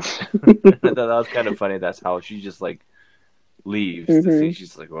for Aunt. I thought that was kind of funny. That's how she just like leaves.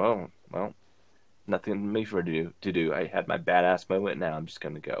 She's like, well, nothing for me to do. I had my badass moment. Now I'm just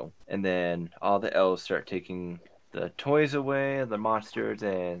gonna go. And then all the elves start taking the toys away, the monsters,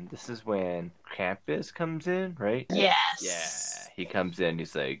 and this is when Krampus comes in, right? Yes. Yeah, he comes in.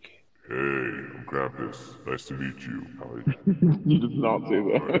 He's like, Hey, I'm Krampus. Nice to meet you. You did not say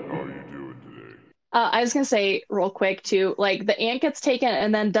that. How are you doing today? I was gonna say real quick too, like the aunt gets taken,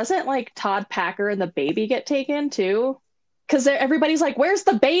 and then doesn't like Todd Packer and the baby get taken too? Because everybody's like, "Where's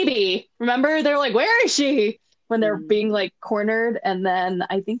the baby?" Remember, they're like, "Where is she?" When they're being like cornered, and then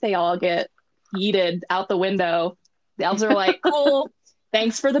I think they all get yeeted out the window. The elves are like, "Cool,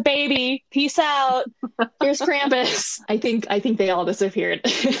 thanks for the baby, peace out. Here's Krampus." I think they all disappeared.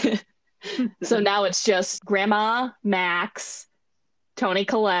 So now it's just Grandma, Max, Tony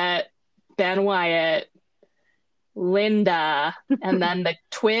Collette, Ben Wyatt, Linda, and then the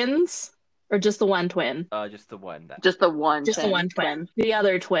twins, or just the one twin? just the one. Just the one. Just the one twin. The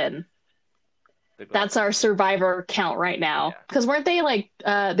other twin. That's our survivor count right now. Because weren't they like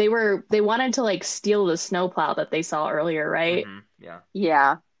they wanted to like steal the snowplow that they saw earlier, right? Mm-hmm. Yeah.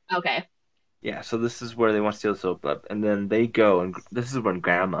 Yeah. Okay. Yeah, so this is where they want to steal the snowplow, and then they go, and this is when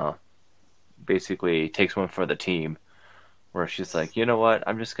Grandma basically takes one for the team. Where she's like, you know what?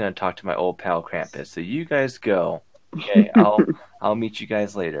 I'm just gonna talk to my old pal Krampus. So you guys go. Okay, I'll meet you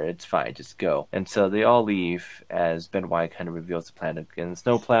guys later. It's fine, just go. And so they all leave as Ben White kind of reveals the plan of getting the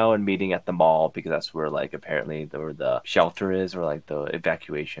snowplow and meeting at the mall because that's where like apparently where the shelter is or like the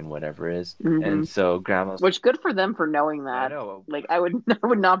evacuation, whatever is. Mm-hmm. And so Grandma's Which good for them for knowing that. I know. Like I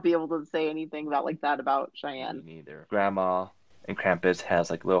would not be able to say anything about like that about Cheyenne. Me neither. Grandma and Krampus has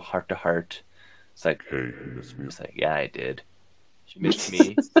like a little heart to heart. It's like, hey, you missed me. It's like, yeah, I did. She missed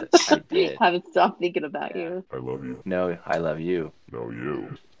me. I did. I haven't stopped thinking about you. I love you. No, I love you. No,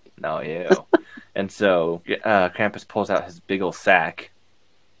 you. No, you. And so Krampus pulls out his big old sack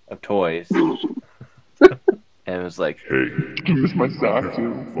of toys. And it was like, hey, You missed my sack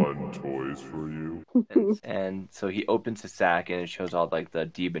too. Fun toys for you. and so he opens his sack and it shows all like the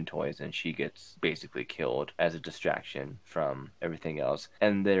demon toys, and she gets basically killed as a distraction from everything else.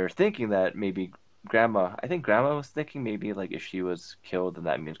 And they're thinking that maybe I think Grandma was thinking maybe like if she was killed, then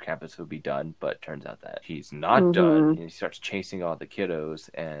that means Krampus would be done. But turns out that he's not done. And he starts chasing all the kiddos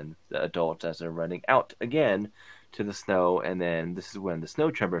and the adults as they're running out again to the snow. And then this is when the snow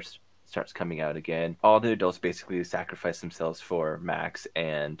tremor starts coming out again. All the adults basically sacrifice themselves for Max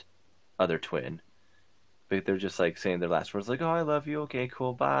and other twin. But they're just like saying their last words like, "Oh, I love you. Okay,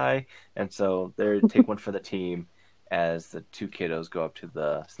 cool, bye." And so they take one for the team as the two kiddos go up to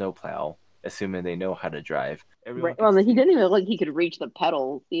the snowplow, assuming they know how to drive. Right. Well, he didn't even look like he could reach the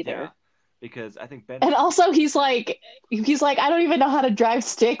pedals either. Yeah, because I think Ben. And also, he's like, I don't even know how to drive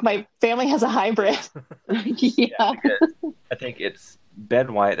stick. My family has a hybrid. Yeah. I think it's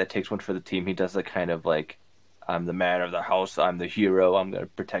Ben White that takes one for the team. He does the kind of like, I'm the man of the house. I'm the hero. I'm going to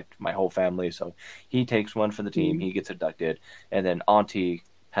protect my whole family. So he takes one for the team. He gets abducted, and then Auntie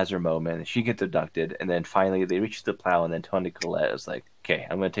has her moment. She gets abducted, and then finally they reach the plow, and then Tony Collette is like, okay,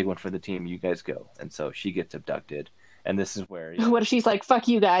 I'm going to take one for the team. You guys go. And so she gets abducted. And this is where... What if she's like, fuck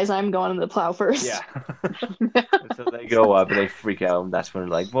you guys, I'm going to the plow first. Yeah. And so they go up, and they freak out, and that's when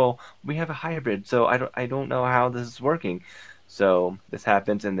they're like, well, we have a hybrid, so I don't know how this is working. So this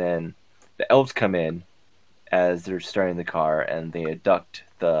happens, and then the elves come in as they're starting the car, and they abduct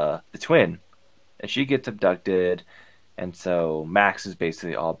the twin. And she gets abducted... And so Max is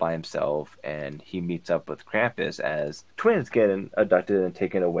basically all by himself, and he meets up with Krampus as twins getting abducted and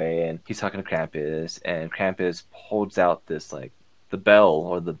taken away, and he's talking to Krampus, and Krampus holds out this, like, the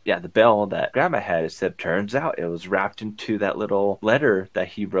bell that Grandma had, except turns out it was wrapped into that little letter that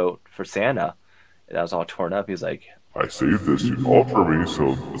he wrote for Santa. That was all torn up. He's like, I saved this all for me,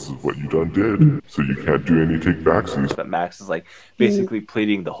 so this is what you done did. So you can't do any take-backsies. But Max is like basically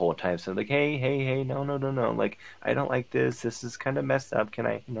pleading the whole time. So like, hey, no. Like, I don't like this. This is kind of messed up. Can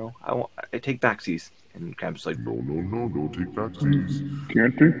I, I take backsies. And Krampus like, no take backsies.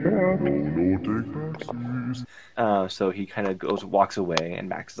 Can't take that. No take backsies. So he kind of walks away, and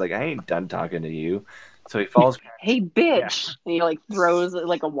Max is like, I ain't done talking to you. So he follows, Hey, bitch! And he like throws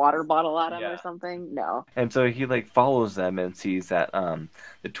like a water bottle at him or something. No. and so he like follows them and sees that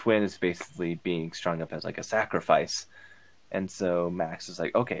the twin is basically being strung up as like a sacrifice. And so Max is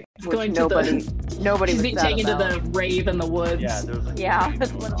like, okay. Going nobody He's was being sad taken to about. the rave in the woods. Yeah, there was like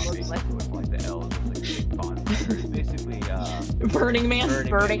That's what it looks like. Like the elves, like bonfires, basically. Burning Man.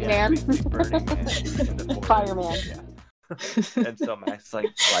 Burning Man. Basically Burning Man. In the forest. Fireman. Yeah. And so Max is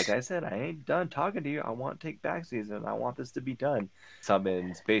like I said, I ain't done talking to you. I want to take back season. I want this to be done.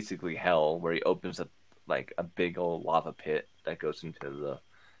 Summons basically hell, where he opens up like a big old lava pit that goes into the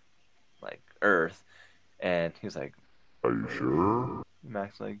like earth, and he's like, Are you sure?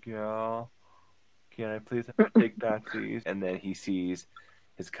 Max like, yeah. Can I please have take back these? And then he sees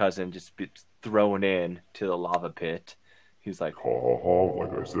his cousin just be thrown in to the lava pit. He's like, Ha ha ha,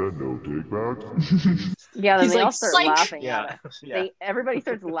 like I said, no take backs. Yeah, then He's they like, all start "Psych!" laughing yeah, at him. yeah. Everybody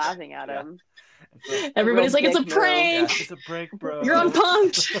starts laughing at Yeah. him. So, Everybody's like, it's a dick move. yeah, prank. it's a prank, bro. You're on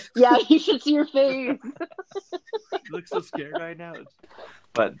punked. Yeah, you should see your face. You look so scared right now.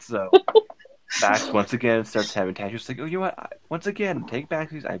 But so Max once again starts having tantrums. Like, oh, you know what? Once again, take back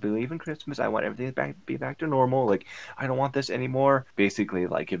these. I believe in Christmas. I want everything to be back to normal. Like, I don't want this anymore. Basically,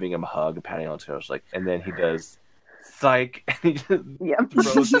 like giving him a hug and patting on his toes. Like, and then he does psych, and he just Yep.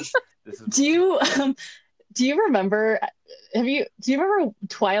 throws him. This is Do you remember? Do you remember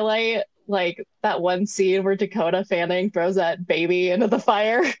Twilight? Like that one scene where Dakota Fanning throws that baby into the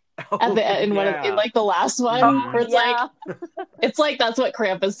fire at the in one of, in like the last one, Oh, where it's like that's what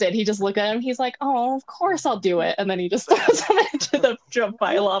Krampus did. He just looked at him. He's like, "Oh, of course I'll do it," and then he just throws him into the jump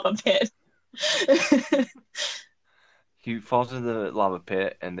by lava pit. He falls into the lava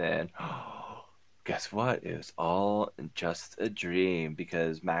pit, and then guess what? It was all just a dream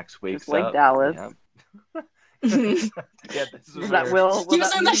because Max wakes Just like up. Dallas. Yep. Yeah, this is That where- will He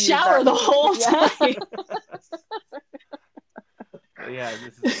was that in the use shower that- the whole Yeah. time. Yeah,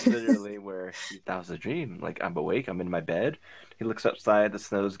 this is literally where that was a dream. Like, I'm awake, I'm in my bed. He looks outside, the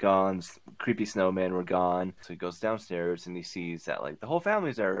snow's gone, creepy snowmen were gone. So he goes downstairs and he sees that like the whole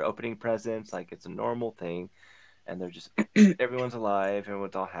family's there opening presents, like it's a normal thing. And they're just everyone's alive,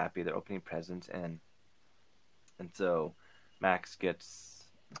 everyone's all happy, they're opening presents, and so Max gets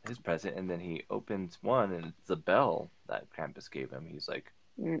his present, and then he opens one, and it's the bell that Krampus gave him. He's like,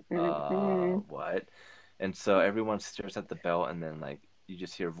 what? And so everyone stares at the bell, and then like you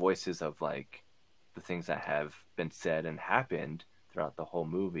just hear voices of like the things that have been said and happened throughout the whole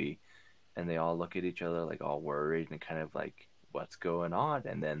movie, and they all look at each other like all worried and kind of like, what's going on?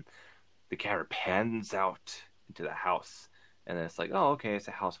 And then the camera pans out into the house, and then it's like, oh, okay, it's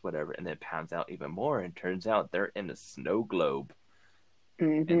a house, whatever. And then it pans out even more, and turns out they're in a snow globe.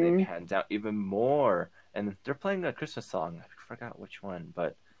 And they pans out even more, and they're playing a Christmas song. I forgot which one,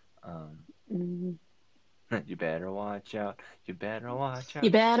 but you better watch out. You better watch out. You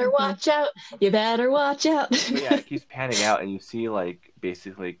better watch out. You better watch out. But yeah, it keeps panning out, and you see like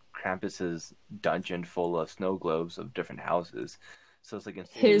basically Krampus's dungeon full of snow globes of different houses. So it's like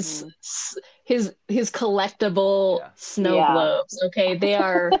his collectible snow Yeah. globes. Okay, they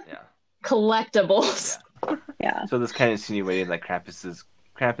are collectibles. Yeah. So this kind of insinuating like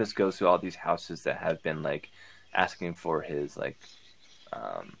Krampus goes to all these houses that have been like asking for his like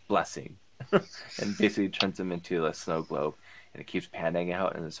blessing, and basically turns them into a snow globe, and it keeps panning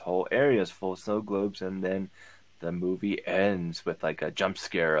out, and this whole area is full of snow globes, and then the movie ends with like a jump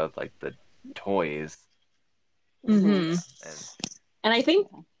scare of like the toys. Mm-hmm. And I think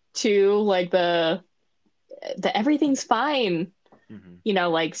too, like the everything's fine, you know,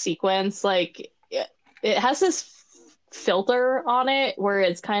 like sequence, like it has this filter on it where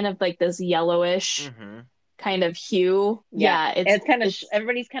it's kind of like this yellowish kind of hue. Yeah, it's kind of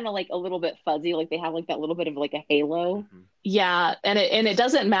everybody's kind of like a little bit fuzzy, like they have like that little bit of like a halo. Yeah, and it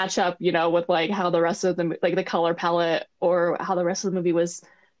doesn't match up, you know, with like how the rest of the like the color palette or how the rest of the movie was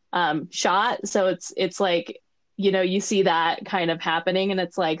shot. So it's like, you know, you see that kind of happening, and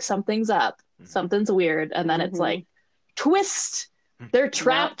it's like something's up, something's weird, and then it's like twist. They're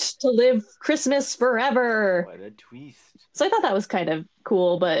trapped to live Christmas forever. What a twist! So I thought that was kind of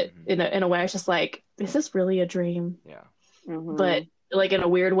cool, but in a way, I was just like, is this really a dream? Yeah. But like in a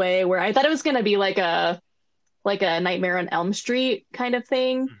weird way, where I thought it was gonna be like a Nightmare on Elm Street kind of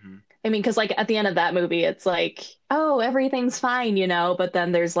thing. I mean, because like at the end of that movie, it's like, oh, everything's fine, you know. But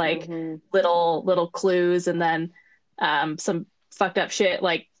then there's like little clues, and then some fucked up shit.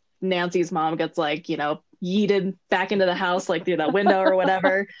 Like Nancy's mom gets like, you know, yeeted back into the house like through the window or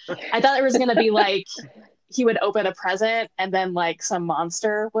whatever. I thought it was gonna be like he would open a present and then like some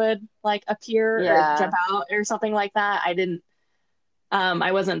monster would like appear or jump out or something like that. I didn't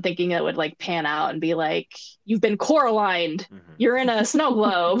I wasn't thinking it would like pan out and be like, you've been Coraligned. Mhm. You're in a snow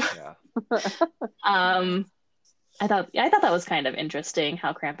globe. Yeah. I thought that was kind of interesting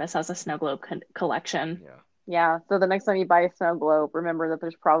how Krampus has a snow globe collection. Yeah. Yeah. So the next time you buy a snow globe, remember that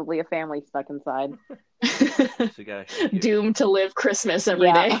there's probably a family stuck inside. So you gotta shake it. Doomed to live Christmas every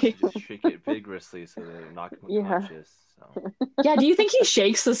Yeah. day. Just shake it vigorously so they don't knock him Yeah. unconscious. So. Yeah, do you think he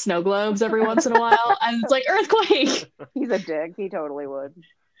shakes the snow globes every once in a while? And it's like, earthquake! He's a dick. He totally would.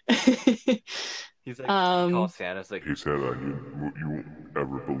 He's like, he calls Santa's like, He said, you won't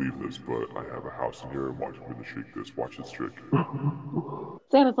ever believe this, but I have a house in here and watch me to shake this. Watch this trick.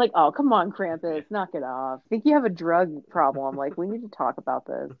 Santa's like, oh, come on, Krampus, knock it off. I think you have a drug problem. Like, we need to talk about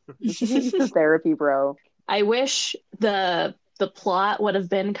this. This is just therapy, bro. I wish the plot would have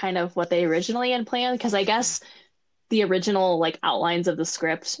been kind of what they originally had planned, because I guess the original like outlines of the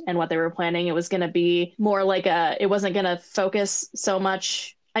script and what they were planning, it was going to be more like it wasn't going to focus so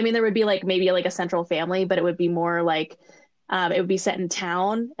much. I mean, there would be like maybe like a central family, but it would be more like it would be set in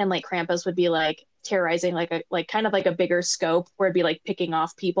town, and like Krampus would be like terrorizing like kind of like a bigger scope where it'd be like picking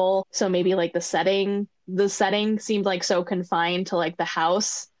off people. So maybe like the setting seemed like so confined to like the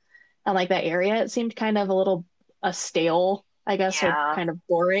house and like that area. It seemed kind of a little stale, I guess, or kind of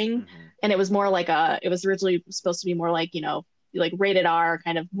boring. mm-hmm. And it was more like it was originally supposed to be more like, you know, like rated R,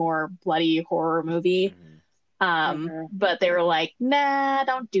 kind of more bloody horror movie. Mm-hmm. But they were like, nah,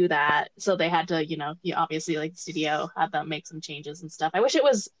 don't do that. So they had to, you know, obviously like the studio had them make some changes and stuff. I wish it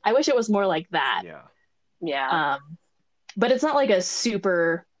was more like that. Yeah. But it's not like a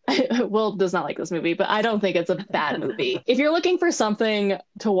super Will does not like this movie, but I don't think it's a bad movie. If you're looking for something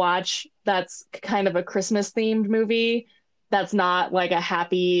to watch that's kind of a Christmas themed movie, that's not like a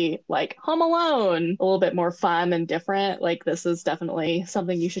happy, like Home Alone, a little bit more fun and different, like this is definitely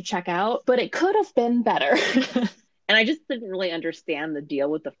something you should check out, but it could have been better. And I just didn't really understand the deal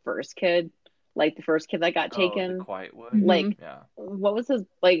with the first kid. Like the first kid that got taken. The quiet one. Like, yeah. What was his,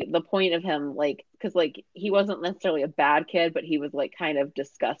 like, the point of him? Like, because, like, he wasn't necessarily a bad kid, but he was, like, kind of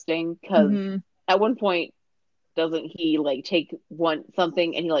disgusting. Because at one point, doesn't he, like, take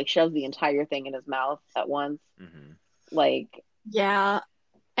something and he, like, shoves the entire thing in his mouth at once? Mm-hmm. Like, yeah.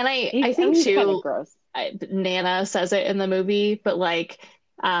 And I think, too, kind of gross. Nana says it in the movie, but, like,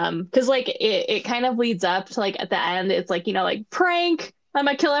 because, like, it kind of leads up to, like, at the end, it's, like, you know, like, prank! I'm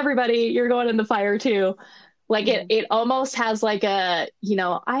gonna kill everybody. You're going in the fire too. Like it almost has like a, you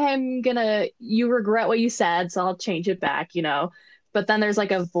know, you regret what you said, so I'll change it back, you know. But then there's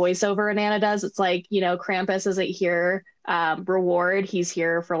like a voiceover Nana does. It's like, you know, Krampus isn't here reward. He's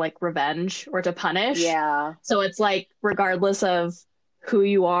here for like revenge or to punish. Yeah. So it's like regardless of who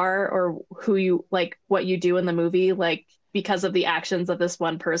you are or who you like, what you do in the movie, like because of the actions of this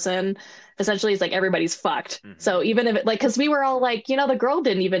one person, essentially it's like everybody's fucked. Mm-hmm. So even if it like, because we were all like, you know, the girl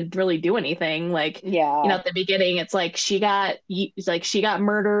didn't even really do anything. Like, yeah, you know, at the beginning, it's like she got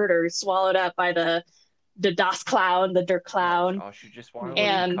murdered or swallowed up by the Das Clown, the dirt clown. Oh, she just wanted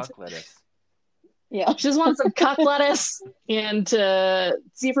some cuck lettuce. Yeah, she just wanted some cuck lettuce and to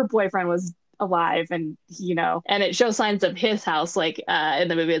see if her boyfriend was alive, and you know, and it shows signs of his house. Like in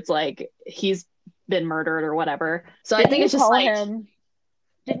the movie, it's like he's been murdered or whatever. So I think it's just like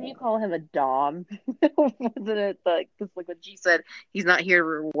didn't you call him a dom? Wasn't it like when she said he's not here to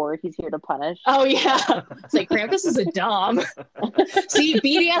reward, he's here to punish? Oh yeah. It's like Krampus is a dom. See,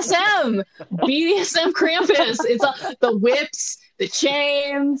 BDSM Krampus. It's the whips, the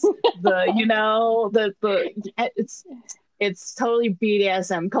chains, the you know, it's totally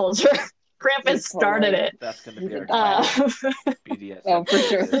BDSM culture. Krampus started it. That's gonna be our BDSM. Oh, for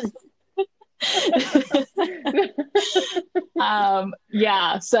sure.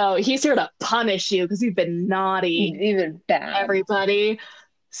 Yeah, so he's here to punish you because you've been naughty, even bad, everybody.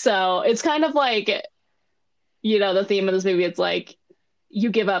 So it's kind of like, you know, the theme of this movie, it's like you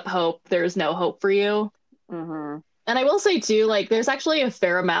give up hope, there's no hope for you. Mm-hmm. And I will say too, like there's actually a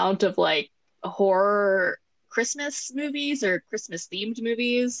fair amount of like horror Christmas movies or Christmas themed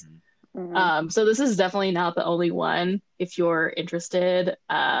movies. Mm-hmm. So this is definitely not the only one if you're interested.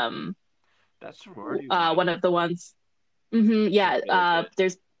 That's sorority. One of the ones. Yeah.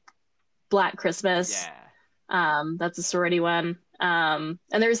 There's Black Christmas. Yeah. That's a sorority one. And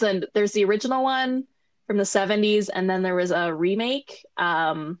there's the original one from the 70s, and then there was a remake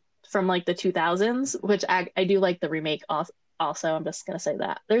from like the 2000s, which I do like the remake also. I'm just gonna say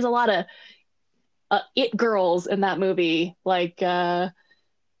that there's a lot of it girls in that movie, like Katie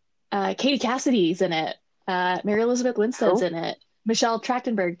Cassidy's in it. Mary Elizabeth Winstead's in it. Michelle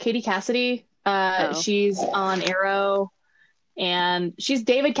Trachtenberg, Katie Cassidy. She's on Arrow, and she's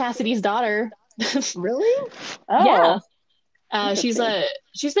David Cassidy's daughter. Really? Oh. Yeah. She's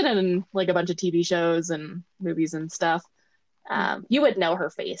been in like a bunch of TV shows and movies and stuff. You would know her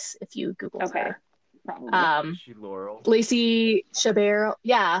face if you Googled her. Probably. Is she Laurel? Lacey Chabert,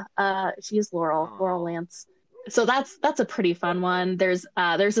 yeah, she's Laurel Lance. So that's a pretty fun one. There's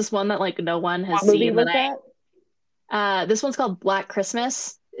this one that like no one has What movie seen was that that? this one's called Black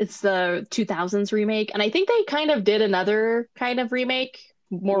Christmas. It's the 2000s remake, and I think they kind of did another kind of remake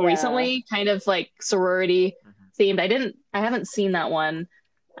more Yeah. recently, kind of like sorority themed. I haven't seen that one.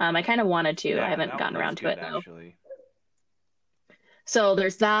 I kind of wanted to. Yeah, I haven't that gotten one around looks to it good, though. actually. So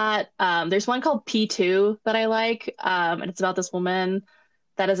there's that. There's one called P2 that I like, and it's about this woman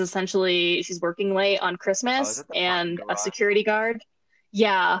that is essentially she's working late on Oh, is Christmas, that the parking and a garage? security guard,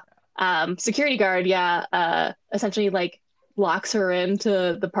 security guard, essentially like locks her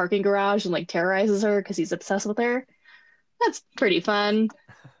into the parking garage and like terrorizes her because he's obsessed with her. That's pretty fun.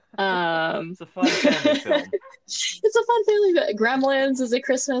 It's a fun family film. It's a fun family film. Gremlins is a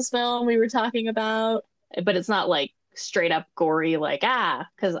Christmas film we were talking about, but it's not like straight up gory, like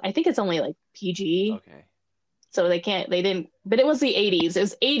because I think it's only like PG. Okay. So they didn't, but it was the 80s. It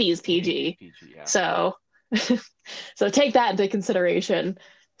was 80s PG. PG, yeah. So, so take that into consideration.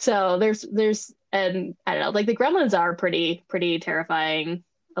 So and I don't know, like the Gremlins are pretty terrifying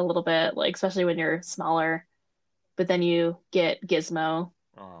a little bit, like especially when you're smaller. But then you get Gizmo,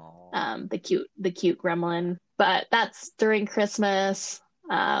 Oh. the cute gremlin. But that's during Christmas.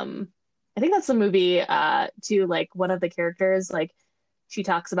 I think that's the movie too, like one of the characters, like she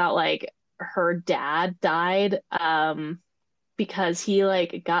talks about like her dad died because he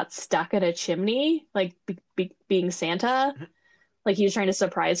like got stuck in a chimney, like being Santa. Like he was trying to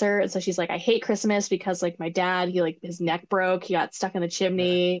surprise her, and so she's like, I hate Christmas because like my dad, he like his neck broke, he got stuck in the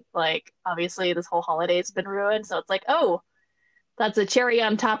chimney. Like obviously this whole holiday's been ruined. So it's like, oh, that's a cherry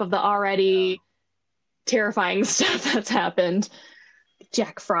on top of the already terrifying stuff that's happened.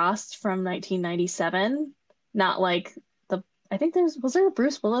 Jack Frost from 1997. Not like I think was there a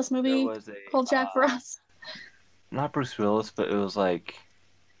Bruce Willis movie There was called Jack Frost? Not Bruce Willis, but it was like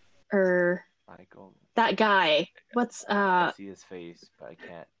Or Michael. that guy. What's I see his face, but I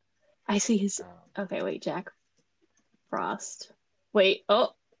can't. I see his okay, wait, Jack Frost. Wait,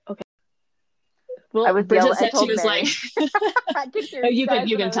 okay. Well, I was Bridget said I told she was Mary. like I could hear Oh, you you guys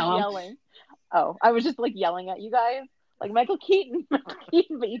can when I was tell him. yelling. Oh, I was just like yelling at you guys, like Michael Keaton,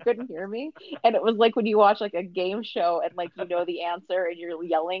 but you couldn't hear me. And it was like when you watch like a game show and like you know the answer and you're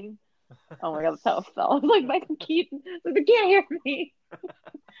yelling. Oh my god, that's how it felt. I was like Michael Keaton, like, they can't hear me.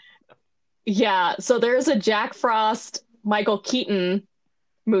 Yeah, so there's a Jack Frost, Michael Keaton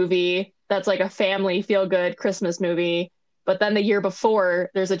movie that's like a family feel-good Christmas movie. But then the year before,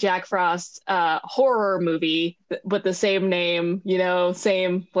 there's a Jack Frost horror movie with the same name,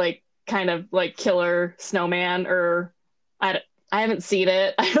 same like kind of like killer snowman, or I haven't seen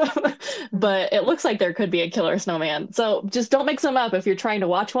it, but it looks like there could be a killer snowman. So just don't mix them up if you're trying to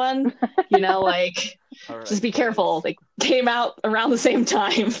watch one, like All just be right, careful. They came out around the same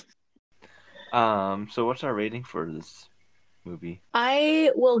time. So what's our rating for this movie?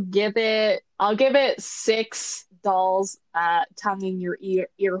 I'll give it 6 dolls tongue in your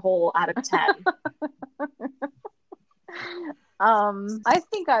ear hole out of 10. I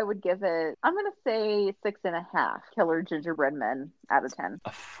think I would give it, I'm gonna say 6.5 killer gingerbread men out of 10.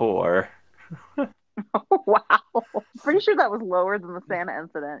 A 4. Wow. Pretty sure that was lower than the Santa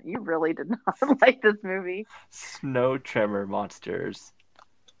incident. You really did not like this movie. Snow tremor monsters.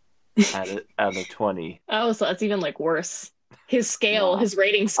 Out of 20. Oh, so that's even like worse. His scale, Wow. his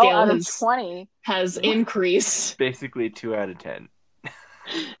rating scale out of 20. has increased. Basically 2 out of 10.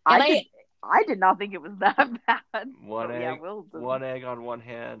 I did not think it was that bad. One egg, Yeah, Will doesn't. one egg on one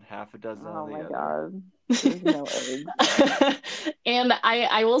hand, half a dozen Oh on the my other. god. There's no eggs. And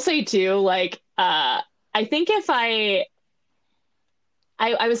I will say too, like I think if I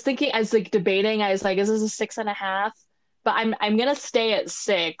was thinking, I was like debating, I was like, is this a 6.5? But I'm gonna stay at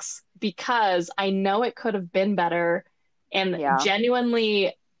 6 because I know it could have been better. And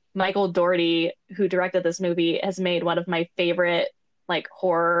genuinely, Michael Dougherty, who directed this movie, has made one of my favorite like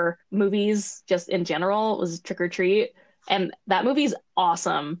horror movies just in general. It was Trick or Treat. And that movie's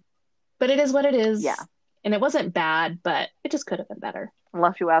awesome. But it is what it is. Yeah. And it wasn't bad, but it just could have been better.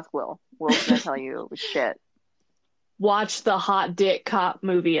 Unless you ask Will. Will's gonna tell you it was shit. Watch the Hot Dick Cop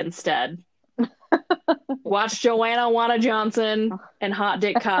movie instead. Watch Joanna Wanna Johnson and Hot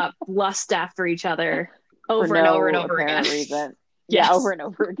Dick Cop lust after each other over and over and over again. Reason. Yes. Yeah, over and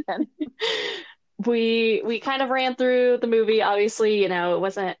over again. We kind of ran through the movie. Obviously, it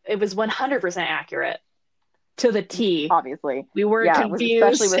was 100% accurate to the T. Obviously. We weren't confused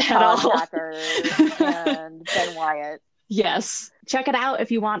especially with at all. Todd Packer and Ben Wyatt. Yes. Check it out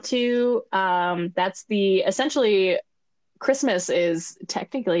if you want to. That's essentially Christmas is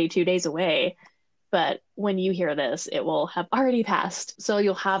technically 2 days away, but when you hear this, it will have already passed. So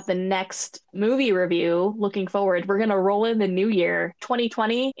you'll have the next movie review looking forward. We're going to roll in the new year,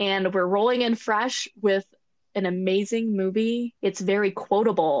 2020, and we're rolling in fresh with an amazing movie. It's very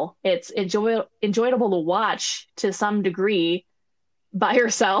quotable. It's enjoyable to watch to some degree by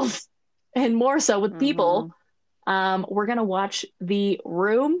yourself and more so with people. We're going to watch The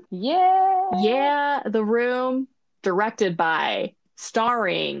Room. Yeah, The Room, directed by,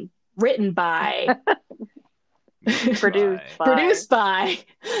 starring, written by, produced by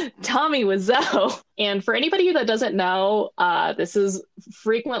Tommy Wiseau. And for anybody that doesn't know, this is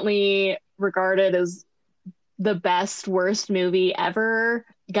frequently regarded as the best, worst movie ever.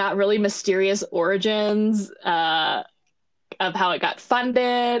 Got really mysterious origins of how it got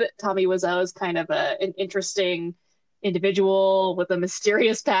funded. Tommy Wiseau is kind of an interesting individual with a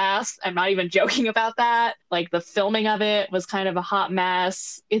mysterious past. I'm not even joking about that. Like, the filming of it was kind of a hot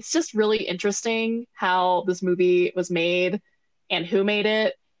mess. It's just really interesting how this movie was made and who made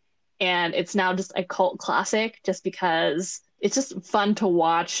it. And it's now just a cult classic just because it's just fun to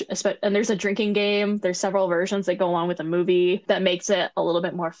watch. And there's a drinking game. There's several versions that go along with the movie that makes it a little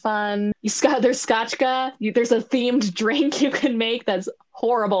bit more fun. There's Scotchka. There's a themed drink you can make that's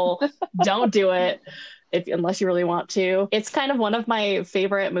horrible. Don't do it unless you really want to. It's kind of one of my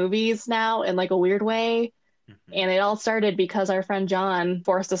favorite movies now in like a weird way. And it all started because our friend John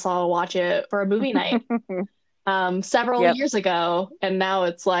forced us all to watch it for a movie night several years ago. And now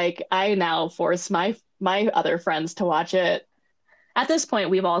it's like I now force my other friends to watch it. At this point,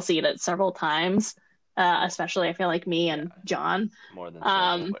 we've all seen it several times, especially I feel like me and John. More than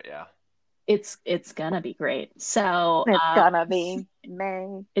several, but yeah. It's gonna be great. So It's gonna be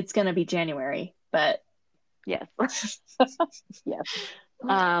May. It's gonna be January, but yes. Yes.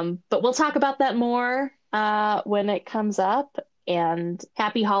 But we'll talk about that more when it comes up. And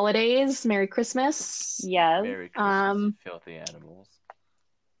happy holidays, Merry Christmas. Yes. Merry Christmas, filthy animals.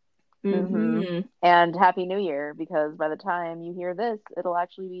 And Happy New Year, because by the time you hear this, it'll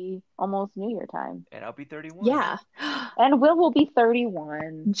actually be almost New Year time. And I'll be 31. Yeah. And Will be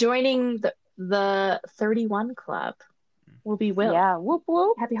 31. Joining the 31 club will be Will. Yeah. Whoop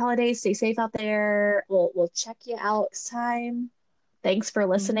whoop. Happy holidays. Stay safe out there. We'll check you out next time. Thanks for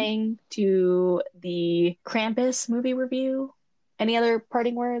listening to the Krampus movie review. Any other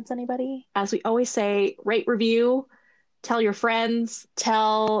parting words, anybody? As we always say, rate, review, tell your friends,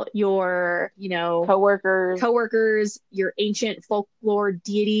 tell your, coworkers, your ancient folklore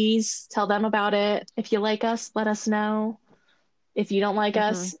deities, tell them about it. If you like us, let us know. If you don't like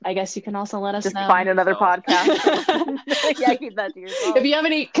us, I guess you can also let us know. Just find another podcast. Yeah, keep that to yourself. If you have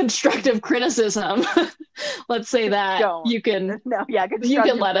any constructive criticism, let's say that you can. No, yeah, you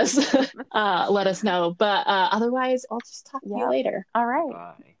can let us know. But otherwise, I'll just talk to you later. All right.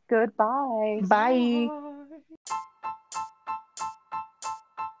 Bye. Goodbye. Bye.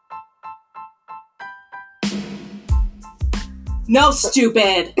 No,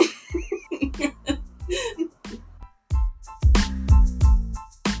 stupid.